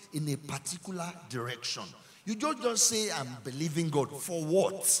tailored in a particular direction. You don't just say, I'm believing God. For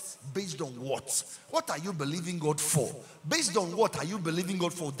what? Based on what? What are you believing God for? Based on what are you believing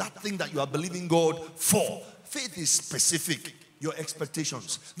God for? That thing that you are believing God for. Faith is specific. Your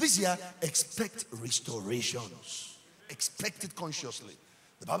expectations. This year, expect restorations. Expect it consciously.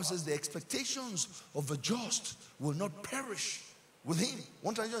 The Bible says the expectations of the just will not perish with him.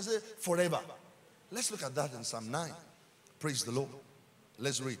 One time you say forever. Let's look at that in Psalm 9. Praise the Lord.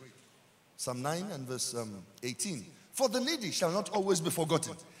 Let's read. Psalm 9 and verse 18. For the needy shall not always be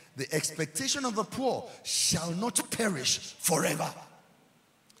forgotten. The expectation of the poor shall not perish forever.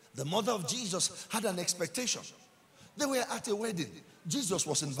 The mother of Jesus had an expectation. They were at a wedding. Jesus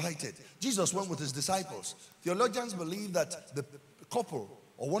was invited. Jesus went with his disciples. Theologians believe that the couple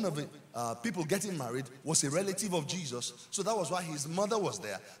or one of the people getting married was a relative of Jesus. So that was why his mother was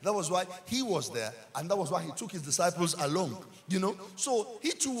there. That was why he was there. And that was why he took his disciples along. So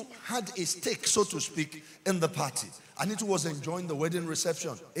he too had a stake, so to speak, in the party. And he too was enjoying the wedding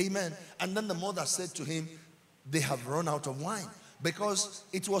reception. Amen. And then the mother said to him, they have run out of wine. Because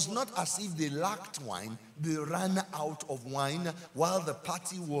it was not as if they lacked wine. They ran out of wine while the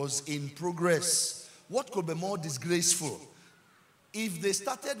party was in progress. What could be more disgraceful? If they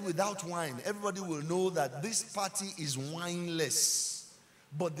started without wine, everybody will know that this party is wineless.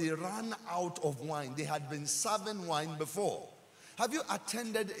 But they ran out of wine. They had been serving wine before. Have you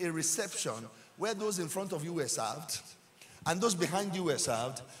attended a reception where those in front of you were served and those behind you were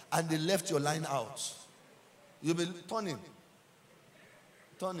served and they left your line out? You'll be turning.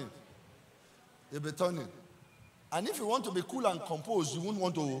 You'll be turning. And if you want to be cool and composed, you won't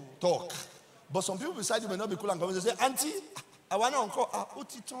want to talk. But some people beside you may not be cool and composed. They say, Auntie, I want to call.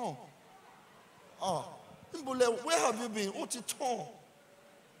 Otiton. Where have you been? Otiton.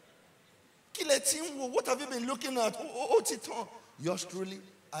 What have you been looking at? Otiton. Yours truly,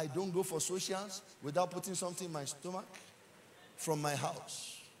 I don't go for socials without putting something in my stomach from my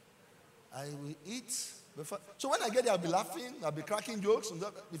house. I will eat before. So when I get there, I'll be laughing, I'll be cracking jokes. In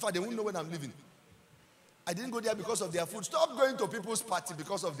fact, they won't know when I'm leaving. I didn't go there because of their food. Stop going to people's party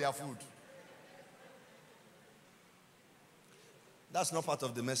because of their food. That's not part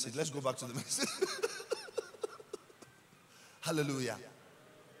of the message. Let's go back to the message. Hallelujah.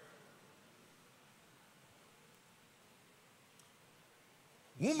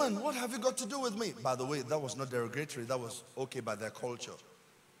 Woman, what have you got to do with me? By the way, that was not derogatory. That was okay by their culture.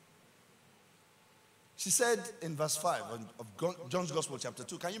 She said in verse 5 of John's Gospel chapter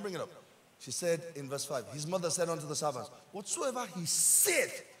 2. Can you bring it up? She said in verse 5. His mother said unto the servants, whatsoever he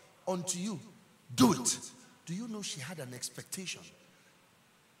saith unto you, do it. Do you know she had an expectation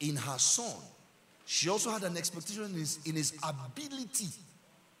in her son? She also had an expectation in his ability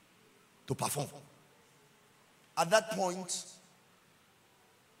to perform. At that point,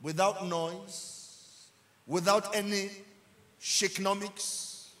 without noise, without any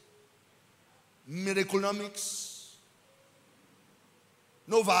shakenomics, miraclenomics,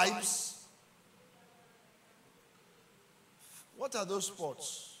 no vibes. What are those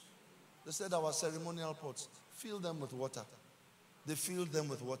pots? They said our ceremonial pots. Fill them with water. They filled them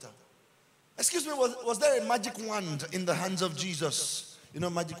with water. Excuse me, was there a magic wand in the hands of Jesus? You know,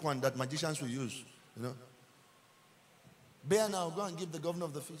 magic wand that magicians will use, you know. Bear now, go and give the governor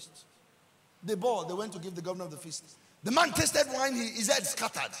of the feast. They went to give the governor of the feast. The man tasted wine, his head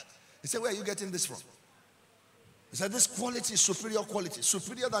scattered. He said, where are you getting this from? He said, this quality is superior quality.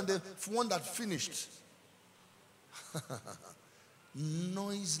 Superior than the one that finished.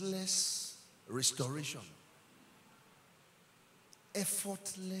 Noiseless restoration.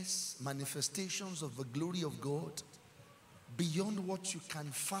 Effortless manifestations of the glory of God. Beyond what you can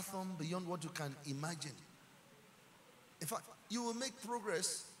fathom, beyond what you can imagine. In fact, you will make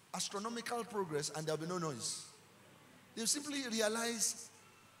progress astronomical progress and there'll be no noise. They'll simply realize,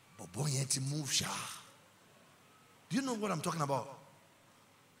 but boy, yet move sha. Do you know what I'm talking about?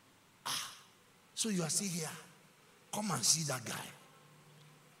 So you are still here. Come and see that guy.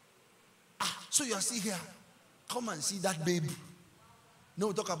 So you are still here. Come and see that babe. No,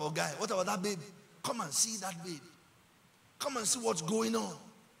 we talk about guy. What about that babe? Come and see that babe. Come and see what's going on.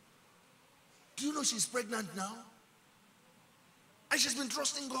 Do you know she's pregnant now? And she's been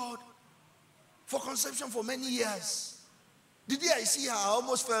trusting God for conception for many years. The day I see her, I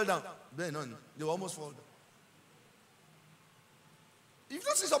almost fell down. They almost fall down. You've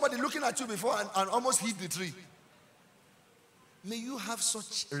not seen somebody looking at you before and almost hit the tree. May you have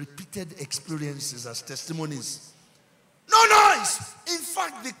such repeated experiences as testimonies. No noise! In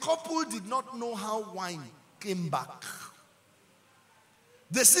fact, the couple did not know how wine came back.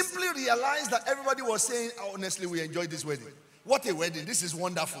 They simply realized that everybody was saying, honestly, we enjoyed this wedding. What a wedding. This is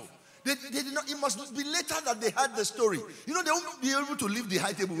wonderful. They did not, it must be later that they heard the story. You know, they won't be able to leave the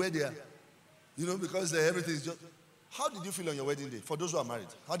high table where they are. You know, because everything is just... How did you feel on your wedding day? For those who are married,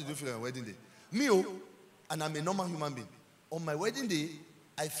 how did you feel on your wedding day? Me, and I'm a normal human being. On my wedding day,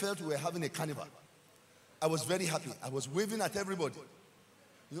 I felt we were having a carnival. I was very happy. I was waving at everybody.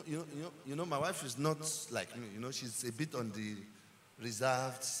 You know, my wife is not like me. You know, she's a bit on the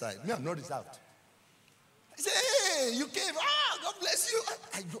reserved side. Me, I'm not reserved. I said, hey, you came. God bless you.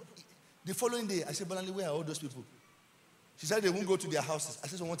 The following day, I said, Bolani, where are all those people? She said they won't go to their houses. I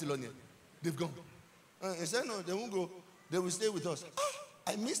said, so want to learn here. They've gone. He said, no, they won't go. They will stay with us.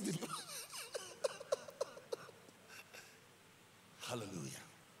 I missed it. Hallelujah.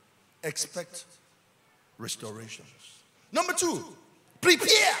 Expect restorations. Number 2,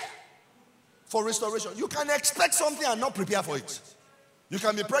 prepare for restoration. You can expect something and not prepare for it. You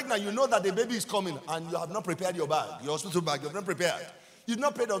can be pregnant, you know that the baby is coming, and you have not prepared your bag, your hospital bag, you have not prepared. You've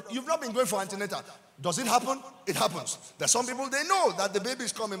not paid off, you've not been going for antenatal. Does it happen? It happens. There's some people, they know that the baby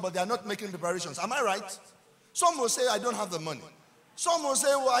is coming, but they are not making preparations. Am I right? Some will say, I don't have the money. Some will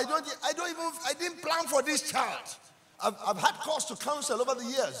say, well, I didn't plan for this child. I've had cause to counsel over the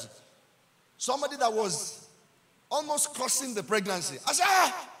years. Somebody that was almost causing the pregnancy. I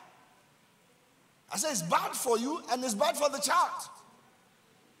said, it's bad for you and it's bad for the child.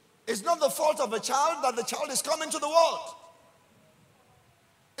 It's not the fault of a child that the child is coming to the world.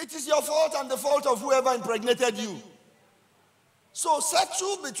 It is your fault and the fault of whoever impregnated you. So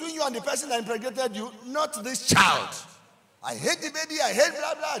settle between you and the person that impregnated you, not this child. I hate the baby, I hate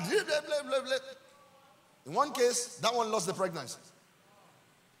blah, blah, blah, blah, blah, blah. In one case, that one lost the pregnancy.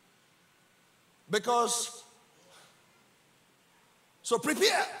 So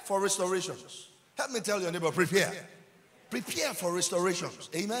prepare for restorations. Help me tell your neighbor, prepare. Prepare for restorations.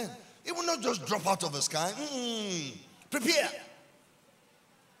 Amen. It will not just drop out of the sky. Prepare.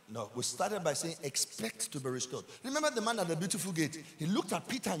 No, we started by saying expect to be restored. Remember the man at the beautiful gate? He looked at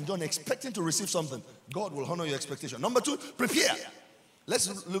Peter and John expecting to receive something. God will honor your expectation. Number 2, prepare.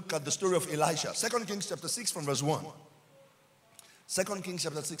 Let's look at the story of Elisha. 2 Kings chapter 6 from verse 1. 2 Kings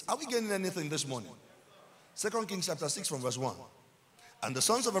chapter 6. Are we getting anything this morning? 2 Kings chapter 6 from verse 1. And the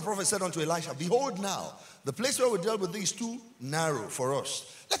sons of the prophet said unto Elisha, behold now, the place where we dealt with thee is too narrow for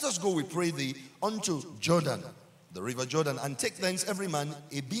us. Let us go, we pray thee, unto Jordan, the river Jordan, and take thence every man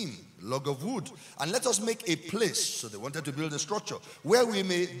a beam, log of wood, and let us make a place. So they wanted to build a structure where we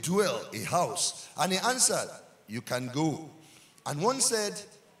may dwell, a house. And he answered, you can go. And one said,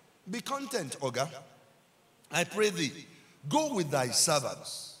 be content, Oga, I pray thee, go with thy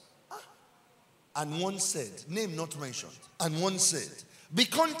servants. And one said, name not mentioned, and one said, be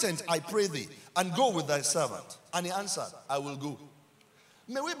content, I pray thee, and go with thy servant. And he answered, I will go.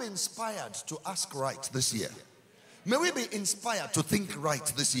 May we be inspired to ask right this year. May we be inspired to think right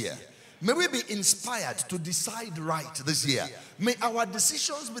this year. May we be inspired to decide right this year. May our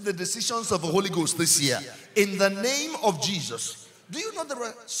decisions be the decisions of the Holy Ghost this year. In the name of Jesus. Do you know there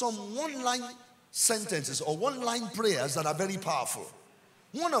are some one-line sentences or one-line prayers that are very powerful?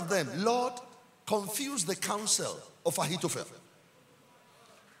 One of them, Lord, confuse the counsel of Ahithophel.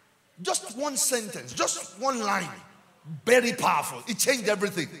 Just one sentence, just one line. Very powerful. It changed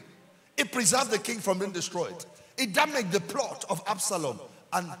everything. It preserved the king from being destroyed. It damaged the plot of Absalom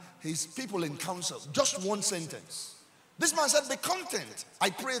and his people in council. Just one sentence. This man said, be content,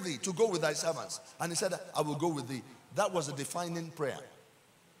 I pray thee, to go with thy servants. And he said, I will go with thee. That was a defining prayer.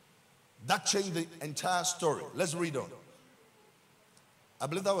 That changed the entire story. Let's read on. I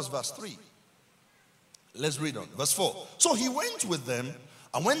believe that was verse 3. Let's read on. Verse 4. So he went with them,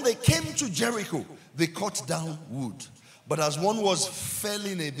 and when they came to Jericho, they cut down wood. But as one was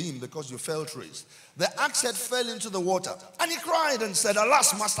felling a beam, because you felled trees, the axe head fell into the water. And he cried and said,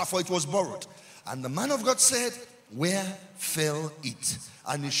 Alas, master, for it was borrowed. And the man of God said, Where fell it?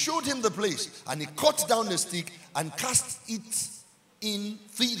 And he showed him the place. And he cut down the stick and cast it in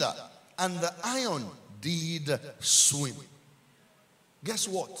thither. And the iron did swim. Guess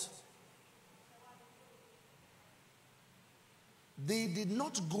what? They did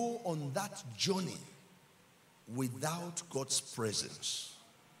not go on that journey without God's presence.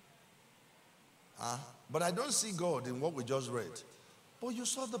 But I don't see God in what we just read. But you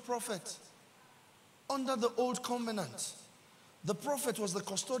saw the prophet under the old covenant. The prophet was the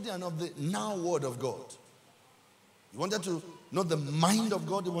custodian of the now word of God. You wanted to know the mind of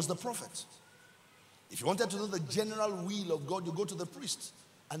God, it was the prophet. If you wanted to know the general will of God, you go to the priest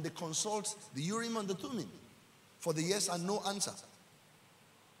and they consult the Urim and the Thummim for the yes and no answer.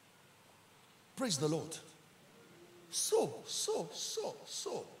 Praise the Lord. So.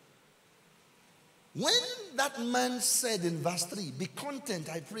 When that man said in verse 3, Be content,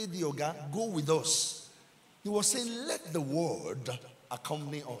 I pray thee, O God, go with us. He was saying, let the word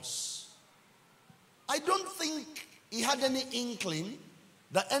accompany us. I don't think he had any inkling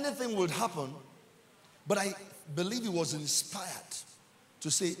that anything would happen, but I believe he was inspired to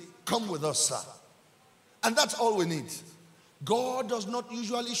say, come with us, sir. And that's all we need. God does not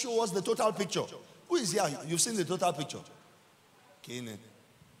usually show us the total picture. Who is here? You've seen the total picture. Canaan.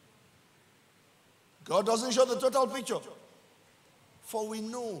 God doesn't show the total picture. For we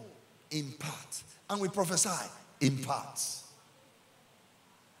know in part, and we prophesy in parts.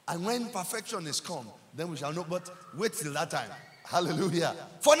 And when perfection is come, then we shall know. But wait till that time. Hallelujah.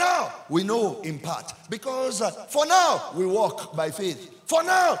 For now, we know in part. Because for now, we walk by faith. For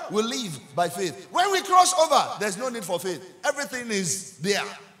now, we live by faith. When we cross over, there's no need for faith. Everything is there.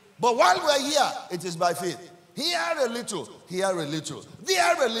 But while we're here, it is by faith. Here a little, here a little,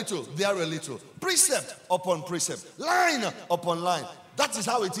 there a little, there a little. Precept upon precept, line upon line. That is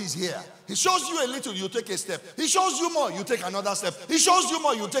how it is here. He shows you a little, you take a step. He shows you more, you take another step. He shows you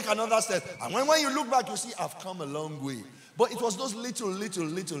more, you take another step. And when you look back, you see, I've come a long way. But it was those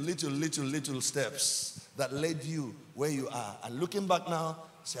little steps that led you where you are. And looking back now,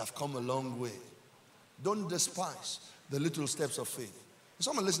 say, I've come a long way. Don't despise the little steps of faith. Is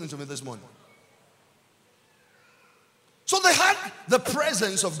someone listening to me this morning? So they had the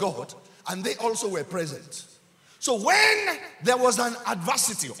presence of God, and they also were present. So when there was an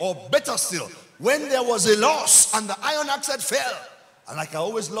adversity, or better still, when there was a loss and the iron axe head fell, and like I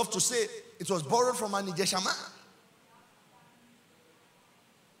always love to say, it was borrowed from an Ijeshama.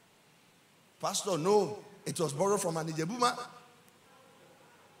 Pastor, no, it was borrowed from an Ijebuma.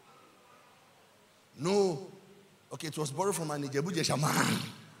 No, okay, it was borrowed from an Ijebu Jeshama.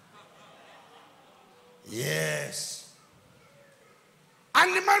 Yes.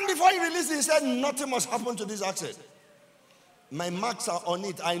 And the man, before he released it, he said, nothing must happen to this axe head. My marks are on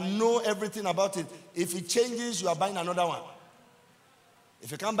it. I know everything about it. If it changes, you are buying another one. If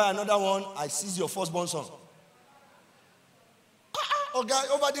you can't buy another one, I seize your firstborn son. Okay,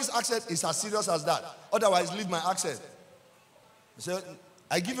 over this axe head, it's as serious as that. Otherwise, leave my axe head. He said,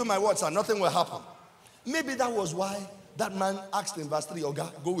 I give you my word, sir, nothing will happen. Maybe that was why that man asked in verse 3,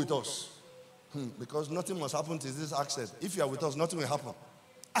 Oga, go with us. Because nothing must happen to this axe head. If you are with us, nothing will happen.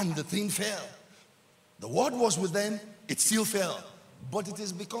 And the thing fell. The word was with them, it still fell. But it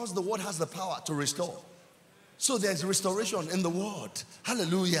is because the word has the power to restore. So there's restoration in the word.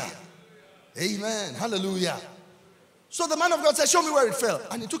 Hallelujah. Amen. Hallelujah. So the man of God said, show me where it fell.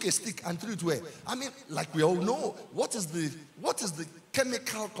 And he took a stick and threw it where? I mean, like we all know, what is the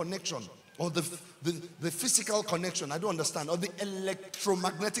chemical connection? Or the physical connection, I don't understand. Or the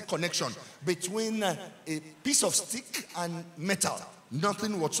electromagnetic connection between a piece of stick and metal.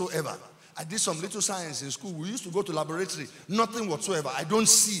 Nothing whatsoever. I did some little science in school. We used to go to laboratory. Nothing whatsoever. I don't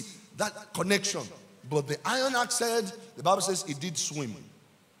see that connection. But the iron axe said, the Bible says it did swim.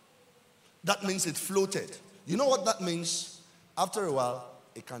 That means it floated. You know what that means? After a while,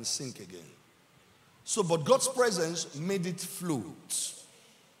 it can sink again. So, but God's presence made it float.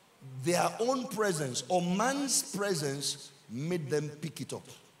 Their own presence or man's presence made them pick it up.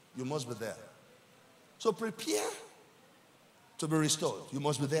 You must be there. So prepare to be restored. You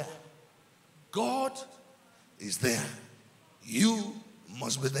must be there. God is there. You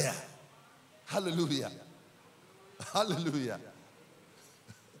must be there. Hallelujah. Hallelujah.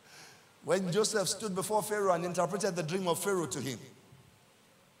 When Joseph stood before Pharaoh and interpreted the dream of Pharaoh to him,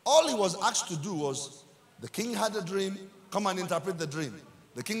 all he was asked to do was, the king had a dream, come and interpret the dream.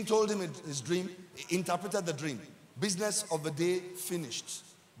 The king told him his dream, he interpreted the dream. Business of the day finished.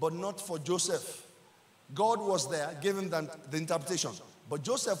 But not for Joseph. God was there, gave him the interpretation. But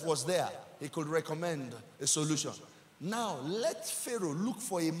Joseph was there. He could recommend a solution. Now, let Pharaoh look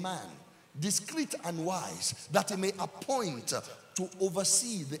for a man, discreet and wise, that he may appoint to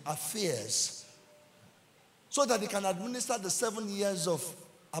oversee the affairs, so that he can administer the 7 years of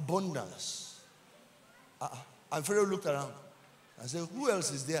abundance. And Pharaoh looked around and said, who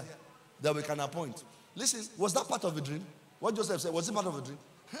else is there that we can appoint? Listen, was that part of a dream? What Joseph said, was it part of a dream?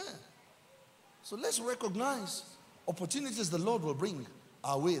 So let's recognize opportunities the Lord will bring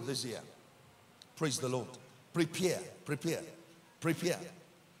our way this year. Praise the Lord. Prepare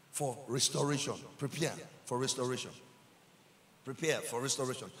for restoration. Prepare for restoration. Prepare for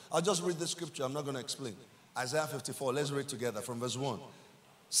restoration. I'll just read the scripture. I'm not going to explain. Isaiah 54. Let's read together from verse 1.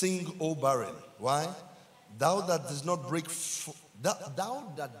 Sing, O barren. Why? Thou that didst not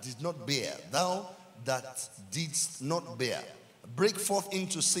thou that did not bear, thou that didst not bear, break forth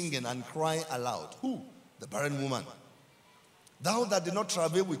into singing and cry aloud. Who? The barren woman. Thou that did not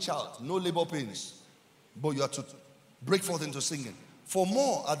travail with child, no labor pains, but you are to break forth into singing. For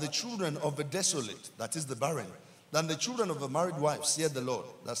more are the children of the desolate, that is the barren, than the children of a married wife, saith the Lord.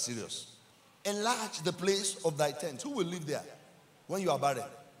 That's serious. Enlarge the place of thy tent. Who will live there when you are barren?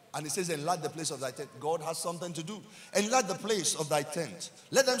 And it says, enlarge the place of thy tent. God has something to do. Enlarge the place of thy tent.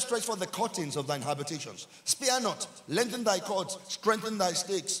 Let them stretch forth the curtains of thine habitations. Spare not, lengthen thy cords, strengthen thy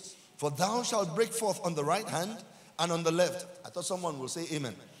stakes. For thou shalt break forth on the right hand and on the left. I thought someone will say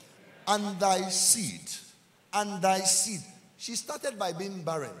amen. And thy seed. She started by being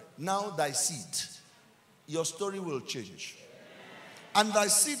barren. Now thy seed. Your story will change. And thy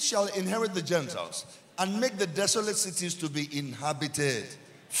seed shall inherit the Gentiles and make the desolate cities to be inhabited.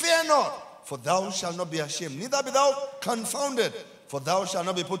 Fear not, for thou shalt not be ashamed, neither be thou confounded, for thou shalt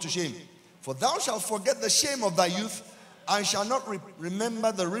not be put to shame. For thou shalt forget the shame of thy youth, and shalt not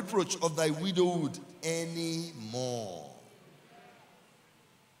remember the reproach of thy widowhood any more.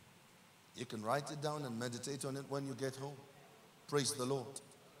 You can write it down and meditate on it when you get home. Praise the Lord.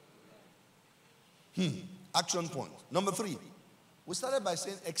 Action point. Number 3. We started by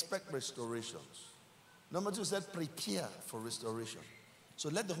saying expect restorations. Number 2 said prepare for restoration. So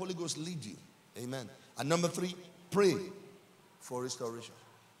let the Holy Ghost lead you. Amen. And number 3, pray for restoration.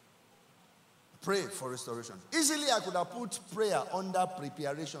 Pray for restoration. Easily I could have put prayer under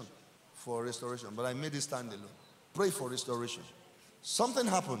preparation for restoration, but I made it stand alone. Pray for restoration. Something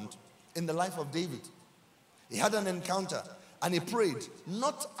happened in the life of David. He had an encounter and he prayed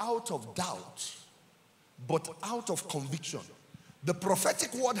not out of doubt, but out of conviction. The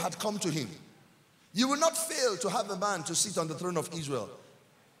prophetic word had come to him. You will not fail to have a man to sit on the throne of Israel.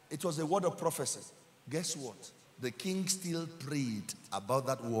 It was a word of prophecy. Guess what? The king still prayed about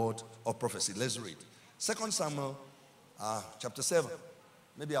that word of prophecy. Let's read. 2 Samuel chapter 7.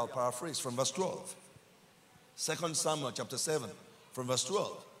 Maybe I'll paraphrase from verse 12. 2 Samuel chapter 7 from verse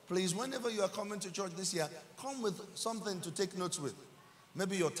 12. Please, whenever you are coming to church this year, come with something to take notes with.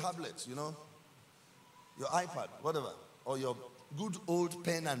 Maybe your tablet, your iPad, whatever. Or your good old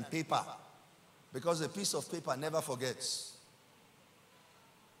pen and paper. Because a piece of paper never forgets.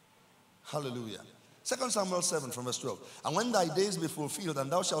 Hallelujah. 2 Samuel 7 from verse 12. And when thy days be fulfilled,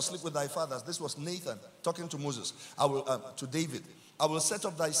 and thou shalt sleep with thy fathers. This was Nathan talking to Moses. To David. I will set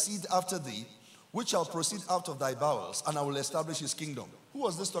up thy seed after thee, which shall proceed out of thy bowels, and I will establish his kingdom. Who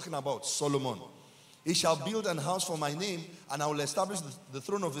was this talking about? Solomon. He shall build an house for my name, and I will establish the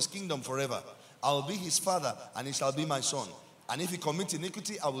throne of his kingdom forever. I will be his father, and he shall be my son. And if he commit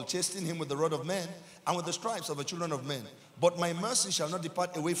iniquity, I will chasten him with the rod of men and with the stripes of the children of men. But my mercy shall not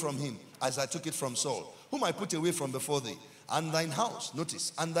depart away from him, as I took it from Saul, whom I put away from before thee. And thine house,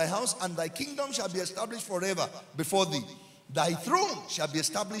 notice, and thy house and thy kingdom shall be established forever before thee. Thy throne shall be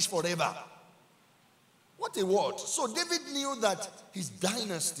established forever. What a word. So David knew that his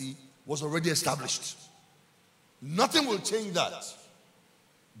dynasty was already established. Nothing will change that.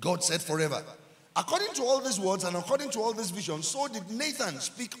 God said forever. According to all these words and according to all this vision, so did Nathan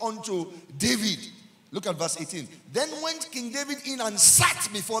speak unto David. Look at verse 18. Then went King David in and sat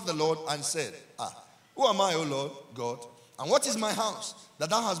before the Lord and said, who am I, O Lord God? And what is my house that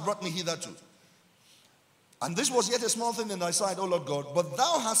thou hast brought me hitherto? And this was yet a small thing in thy sight, O Lord God. But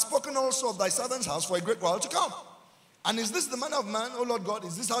thou hast spoken also of thy servant's house for a great while to come. And is this the manner of man, O Lord God?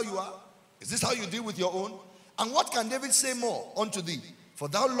 Is this how you are? Is this how you deal with your own? And what can David say more unto thee? For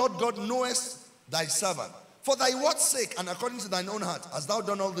thou, Lord God, knowest thy servant. For thy word's sake and according to thine own heart hast thou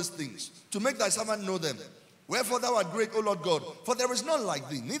done all these things, to make thy servant know them. Wherefore thou art great, O Lord God, for there is none like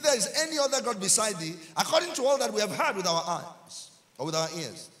thee, neither is any other God beside thee, according to all that we have heard with our eyes, or with our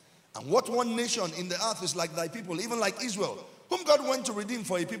ears. And what one nation in the earth is like thy people, even like Israel, whom God went to redeem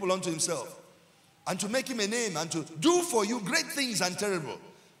for a people unto himself. and to make him a name, and to do for you great things and terrible,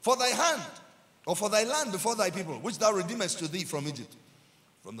 for thy hand, or for thy land before thy people, which thou redeemest to thee from Egypt,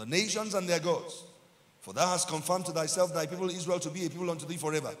 from the nations and their gods. For thou hast confirmed to thyself thy people Israel to be a people unto thee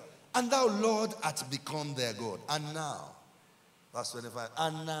forever. And thou, Lord, art become their God. And now, verse 25,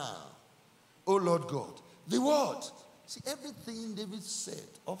 and now, O Lord God, the word. See, everything David said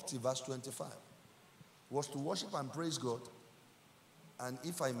up to verse 25 was to worship and praise God. And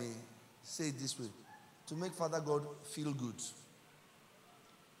if I may say it this way, to make Father God feel good.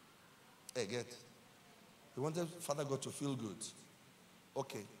 Hey, get. He wanted Father God to feel good.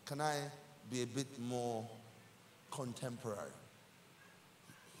 Okay, can I be a bit more contemporary?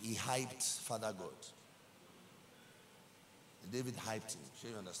 He hyped Father God. David hyped him.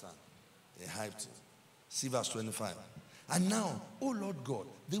 Sure you understand? He hyped him. See verse 25. And now, O Lord God,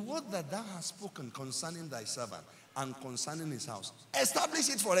 the word that thou hast spoken concerning thy servant and concerning his house, establish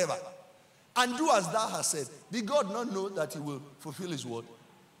it forever. And do as thou hast said. Did God not know that he will fulfill his word?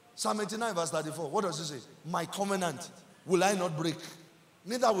 Psalm 89 verse 34. What does it say? My covenant will I not break,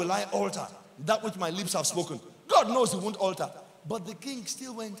 neither will I alter that which my lips have spoken. God knows he won't alter. But the king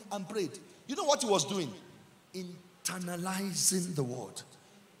still went and prayed. You know what he was doing? Internalizing the word.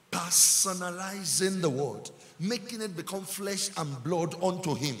 Personalizing the word. Making it become flesh and blood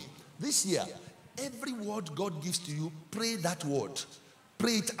unto him. This year, every word God gives to you, pray that word.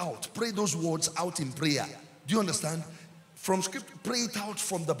 Pray it out. Pray those words out in prayer. Do you understand? From scripture, pray it out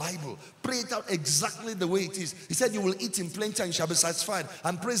from the Bible. Pray it out exactly the way it is. He said, you will eat in plenty and shall be satisfied.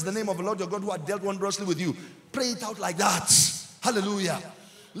 And praise the name of the Lord your God who had dealt wondrously with you. Pray it out like that. Hallelujah.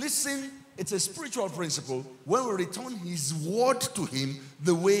 Listen, it's a spiritual principle. When we return his word to him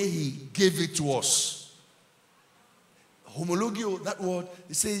the way he gave it to us. Homologio, that word,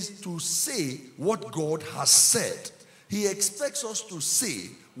 it says to say what God has said. He expects us to say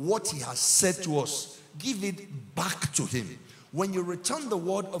what he has said to us. Give it back to him. When you return the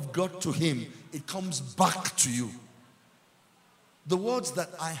word of God to him, it comes back to you. The words that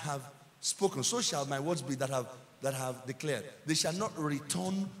I have spoken, so shall my words be that have declared. They shall not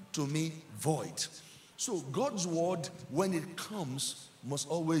return to me void. So God's word, when it comes, must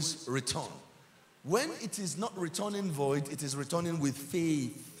always return. When it is not returning void, it is returning with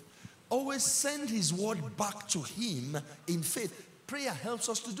faith. Always send his word back to him in faith. Prayer helps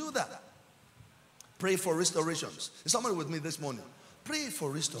us to do that. Pray for restorations. Is somebody with me this morning? Pray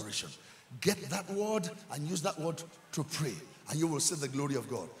for restoration. Get that word and use that word to pray, and you will see the glory of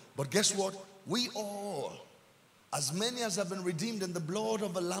God. But guess what? We all, as many as have been redeemed in the blood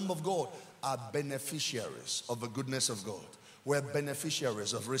of the Lamb of God, are beneficiaries of the goodness of God. We're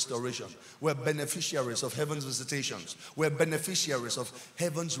beneficiaries of restoration. We're beneficiaries of heaven's visitations. We're beneficiaries of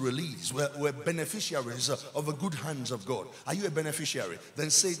heaven's release. We're beneficiaries of the good hands of God. Are you a beneficiary?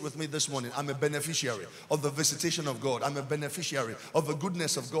 Then say it with me this morning. I'm a beneficiary of the visitation of God. I'm a beneficiary of the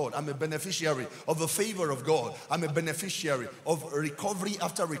goodness of God. I'm a beneficiary of the favor of God. I'm a beneficiary of recovery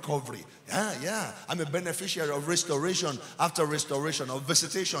after recovery. Yeah. I'm a beneficiary of restoration after restoration, of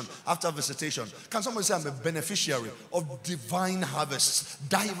visitation after visitation. Can somebody say I'm a beneficiary of divine harvests,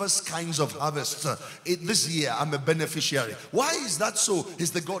 diverse kinds of harvests? This year I'm a beneficiary. Why is that so?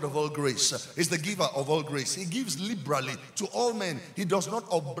 He's the God of all grace. He's the giver of all grace. He gives liberally to all men. He does not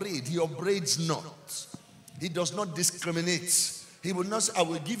upbraid. He upbraids not. He does not discriminate. He will not say, I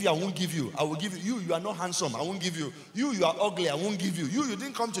will give you, I won't give you. I will give you. You are not handsome, I won't give you. You are ugly, I won't give you. You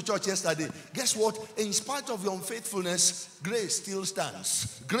didn't come to church yesterday. Guess what? In spite of your unfaithfulness, grace still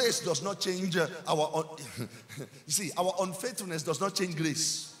stands. Grace does not change our... you see, our unfaithfulness does not change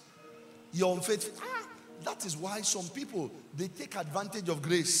grace. Your unfaithfulness... that is why some people, they take advantage of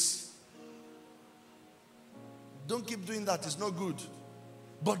grace. Don't keep doing that. It's not good.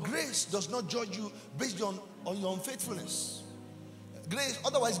 But grace does not judge you based on your unfaithfulness. Grace,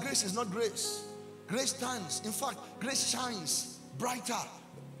 otherwise grace is not grace. Grace stands. In fact, grace shines brighter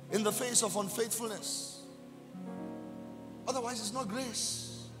in the face of unfaithfulness. Otherwise it's not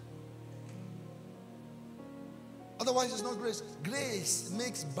grace. Otherwise it's not grace. Grace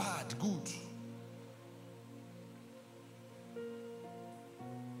makes bad good.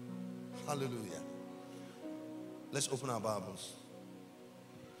 Hallelujah. Let's open our Bibles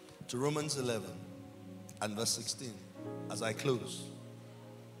to Romans 11 and verse 16 as I close.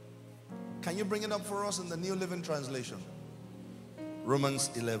 Can you bring it up for us in the New Living Translation?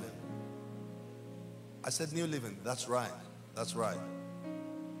 Romans 11. I said New Living. That's right. That's right.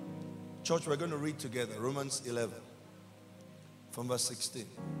 Church, we're going to read together Romans 11 from verse 16.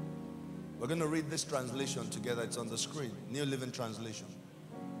 We're going to read this translation together. It's on the screen. New Living Translation.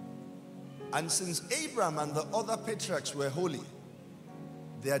 And since Abraham and the other patriarchs were holy,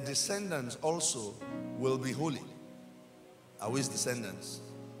 their descendants also will be holy. Are his descendants?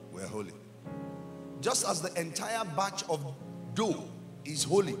 We're holy. Just as the entire batch of dough is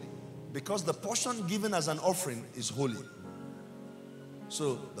holy, because the portion given as an offering is holy.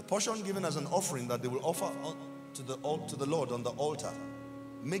 So the portion given as an offering that they will offer to the Lord on the altar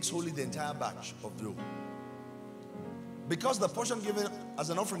makes holy the entire batch of dough. Because the portion given as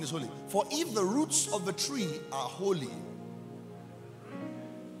an offering is holy. For if the roots of a tree are holy,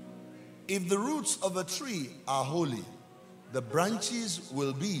 if the roots of a tree are holy, the branches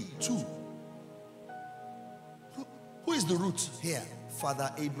will be too. Who is the root here?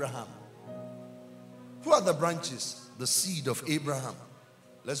 Father Abraham. Who are the branches? The seed of Abraham.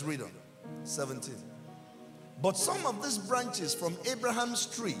 Let's read on. 17. But some of these branches from Abraham's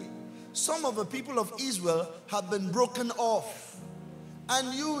tree, some of the people of Israel have been broken off.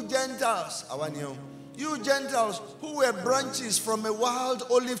 And you Gentiles, you Gentiles who were branches from a wild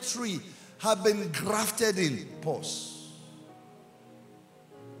olive tree have been grafted in. Pause.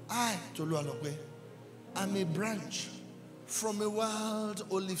 I, Tolu Okusanya, am a branch from a wild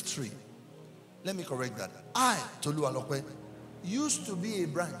olive tree. Let me correct that. I, Tolu Okusanya, used to be a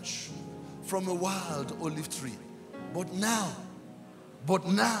branch from a wild olive tree. But now,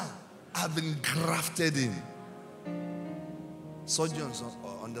 I've been grafted in. Surgeons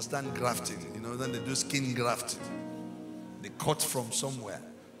understand grafting. Then they do skin grafting. They cut from somewhere.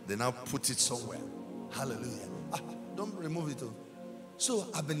 They now put it somewhere. Hallelujah. Don't remove it. So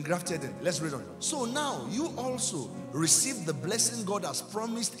I've been grafted in. Let's read on. So now you also receive the blessing God has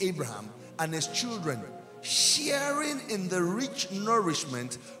promised Abraham and his children, sharing in the rich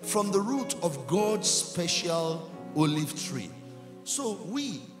nourishment from the root of God's special olive tree. So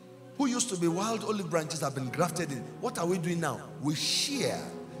we, who used to be wild olive branches, have been grafted in. What are we doing now? We share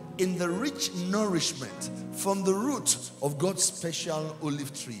in the rich nourishment from the root of God's special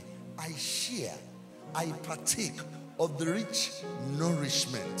olive tree. I share, I partake of the rich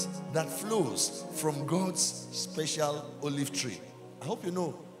nourishment that flows from God's special olive tree. I hope you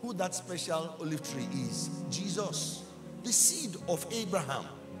know who that special olive tree is. Jesus, the seed of Abraham.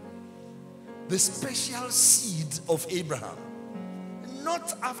 The special seed of Abraham.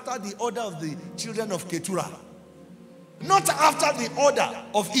 Not after the order of the children of Keturah. Not after the order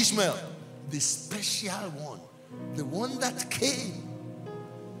of Ishmael. The special one. The one that came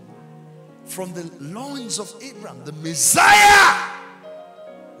from the loins of Abraham. The Messiah.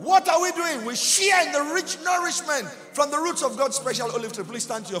 What are we doing? We share in the rich nourishment from the roots of God's special olive tree. Please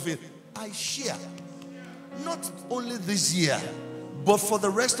stand to your feet. I share. Not only this year, but for the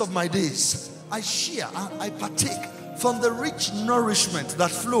rest of my days. I share. I partake from the rich nourishment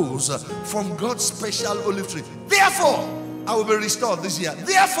that flows from God's special olive tree. Therefore, I will be restored this year.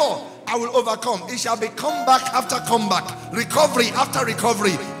 Therefore, I will overcome. It shall be comeback after comeback, recovery after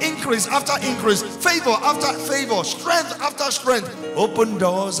recovery, increase after increase, favor after favor, strength after strength, open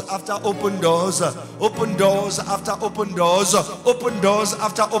doors after open doors, open doors after open doors, open doors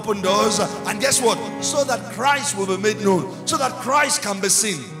after open doors. And guess what? So that Christ will be made known, so that Christ can be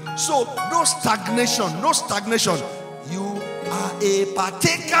seen. So no stagnation, no stagnation. You are a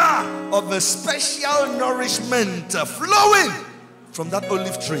partaker of a special nourishment flowing from that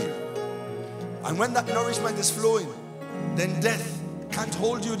olive tree. And when that nourishment is flowing, then death can't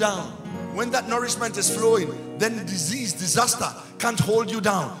hold you down. When that nourishment is flowing, then disease, disaster can't hold you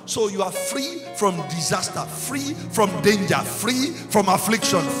down. So you are free from disaster, free from danger, free from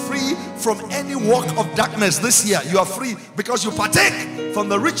affliction, free from any work of darkness this year. You are free because you partake from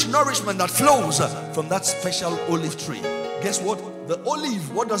the rich nourishment that flows from that special olive tree. Guess what? The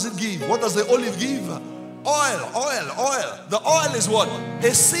olive, what does it give? What does the olive give? Oil, oil, oil. The oil is what?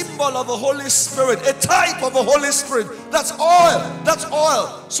 A symbol of the Holy Spirit, a type of the Holy Spirit. That's oil. That's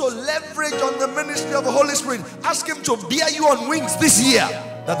oil. So leverage on the ministry of the Holy Spirit. Ask him to bear you on wings this year.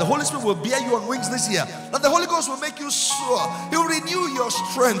 That the Holy Spirit will bear you on wings this year. That the Holy Ghost will make you soar. He will renew your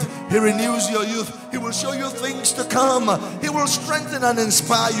strength. He renews your youth. He will show you things to come. He will strengthen and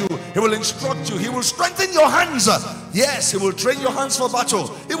inspire you. He will instruct you. He will strengthen your hands. Yes, he will train your hands for battle.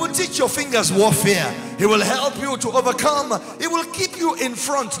 He will teach your fingers warfare. He will help you to overcome. He will keep you in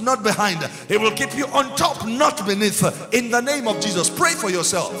front, not behind. He will keep you on top, not beneath. In the name of Jesus, pray for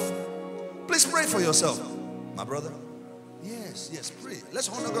yourself. Please pray for yourself, my brother. Yes, pray. Let's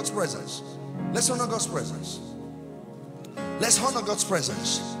honor God's presence. Let's honor God's presence. Let's honor God's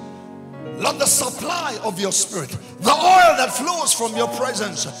presence. Lord, the supply of your spirit, the oil that flows from your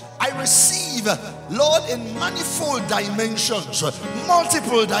presence, I receive, Lord, in manifold dimensions,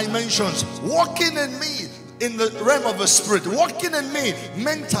 multiple dimensions, working in me in the realm of the spirit, walking in me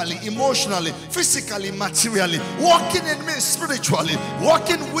mentally, emotionally, physically, materially, walking in me spiritually,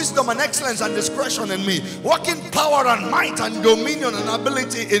 walking wisdom and excellence and discretion in me, walking power and might and dominion and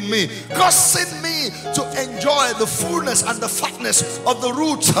ability in me, causing me to enjoy the fullness and the fatness of the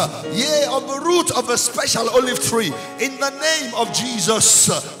root, of the root of a special olive tree, in the name of Jesus,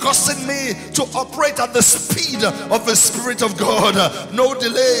 causing me to operate at the speed of the Spirit of God. No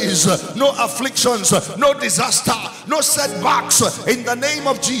delays, no afflictions, no disaster, no setbacks, in the name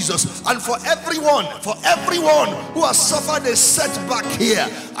of Jesus. And for everyone who has suffered a setback here,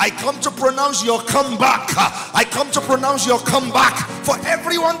 I come to pronounce your comeback. I come to pronounce your comeback. For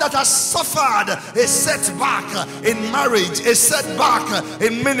everyone that has suffered a setback in marriage, a setback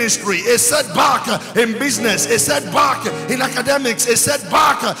in ministry, a setback in business, a setback in academics, a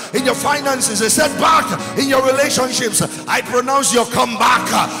setback in your finances, a setback in your relationships, I pronounce your comeback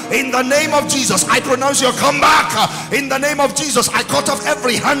in the name of Jesus. I pronounce your comeback in the name of Jesus. I cut off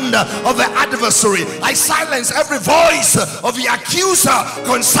every hand of the adversary. I silence every voice of the accuser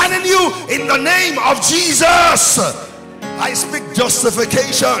concerning you in the name of Jesus. I speak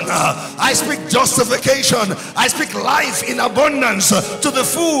justification. I speak justification. I speak life in abundance to the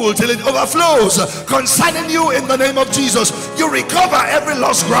full till it overflows concerning you in the name of Jesus. You recover every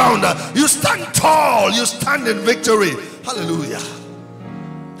lost ground. You stand tall. You stand in victory. Hallelujah.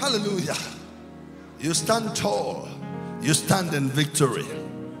 Hallelujah. You stand tall. You stand in victory.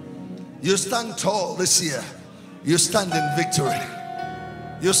 You stand tall this year. You stand in victory.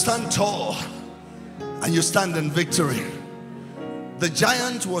 You stand tall and you stand in victory. The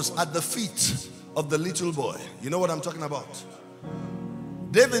giant was at the feet of the little boy. You know what I'm talking about?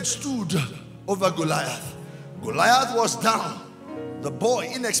 David stood over Goliath. Goliath was down. The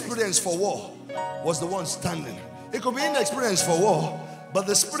boy, inexperienced for war, was the one standing. He could be inexperienced for war, but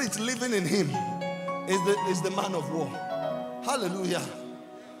the spirit living in him is the man of war. Hallelujah.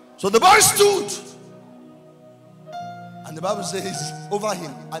 So the boy stood, and the Bible says over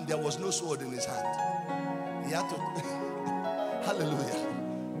him, and there was no sword in his hand. He had to hallelujah.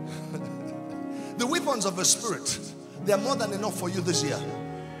 The weapons of the spirit, they are more than enough for you this year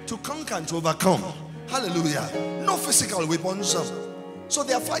to conquer and to overcome. Hallelujah. No physical weapons, so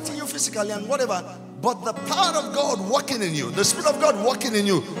they are fighting you physically and whatever, but the power of God working in you, the Spirit of God working in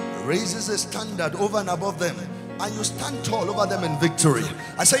you, raises a standard over and above them, and you stand tall over them in victory.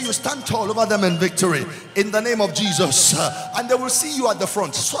 I say you stand tall over them in victory in the name of Jesus. And they will see you at the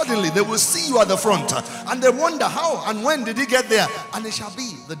front. Suddenly they will see you at the front, and they wonder how and when did he get there. And it shall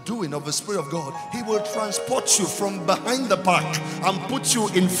be the doing of the Spirit of God. He will transport you from behind the pack and put you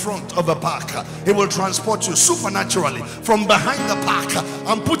in front of a pack. He will transport you supernaturally from behind the pack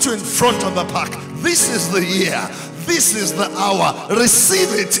and put you in front of the pack. This is the year. This is the hour.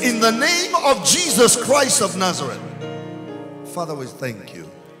 Receive it in the name of Jesus Christ of Nazareth. Father, we thank you.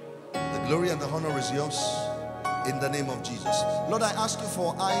 The glory and the honor is yours in the name of Jesus. Lord, I ask you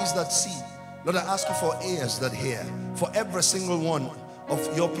for eyes that see. Lord, I ask you for ears that hear. For every single one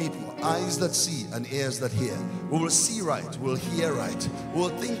of your people, eyes that see and ears that hear. We will see right, we'll hear right, we'll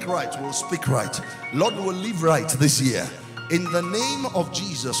think right, we'll speak right. Lord, we will live right this year in the name of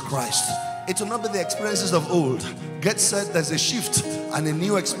Jesus Christ. It will not be the experiences of old. Get set, there's a shift and a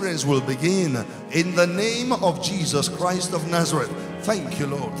new experience will begin in the name of Jesus Christ of Nazareth. Thank you,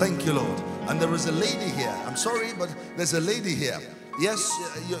 Lord. Thank you, Lord. And there is a lady here. I'm sorry, but there's a lady here. Yes,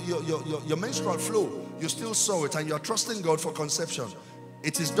 your menstrual flow, you still saw it and you're trusting God for conception.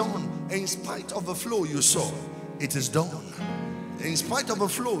 It is done. In spite of the flow you saw, it is done. In spite of the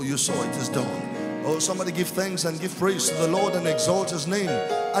flow you saw, it is done. Oh, somebody give thanks and give praise to the Lord and exalt his name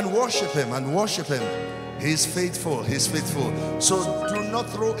and worship him and worship him. He's faithful. He's faithful. So do not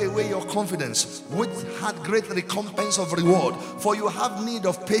throw away your confidence, which had great recompense of reward. For you have need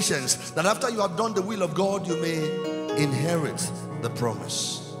of patience, that after you have done the will of God, you may inherit the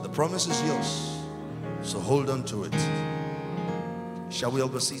promise. The promise is yours. So hold on to it. Shall we all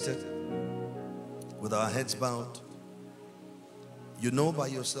be seated with our heads bowed? You know by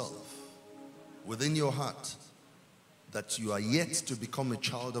yourself, within your heart, that you are yet to become a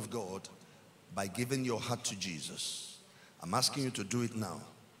child of God by giving your heart to Jesus. I'm asking you to do it now.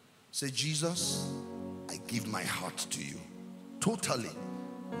 Say, Jesus, I give my heart to you, totally,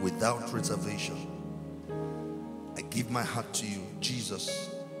 without reservation. I give my heart to you, Jesus.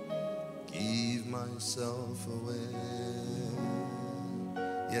 Give myself away.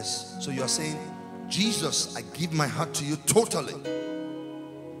 Yes, so you are saying, Jesus, I give my heart to you totally.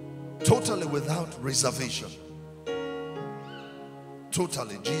 Totally without reservation.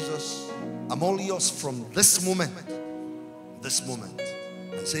 Totally, Jesus, I'm all yours from this moment.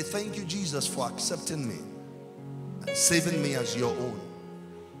 And say, thank you, Jesus, for accepting me and saving me as your own.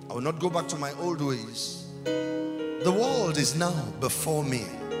 I will not go back to my old ways. The world is now before me.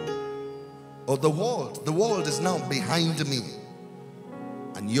 Or the world is now behind me.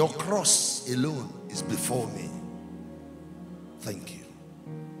 And your cross alone is before me. Thank you.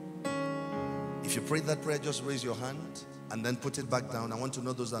 If you prayed that prayer, just raise your hand and then put it back down. I want to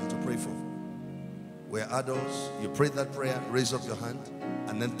know those I'm to pray for. We're adults. You prayed that prayer, raise up your hand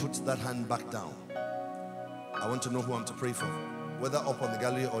and then put that hand back down. I want to know who I'm to pray for, whether up on the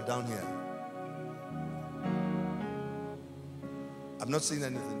gallery or down here. I've not seen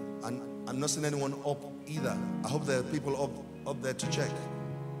anything, and I'm not seeing anyone up either. I hope there are people up there to check.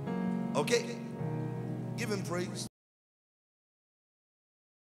 Okay, give him praise.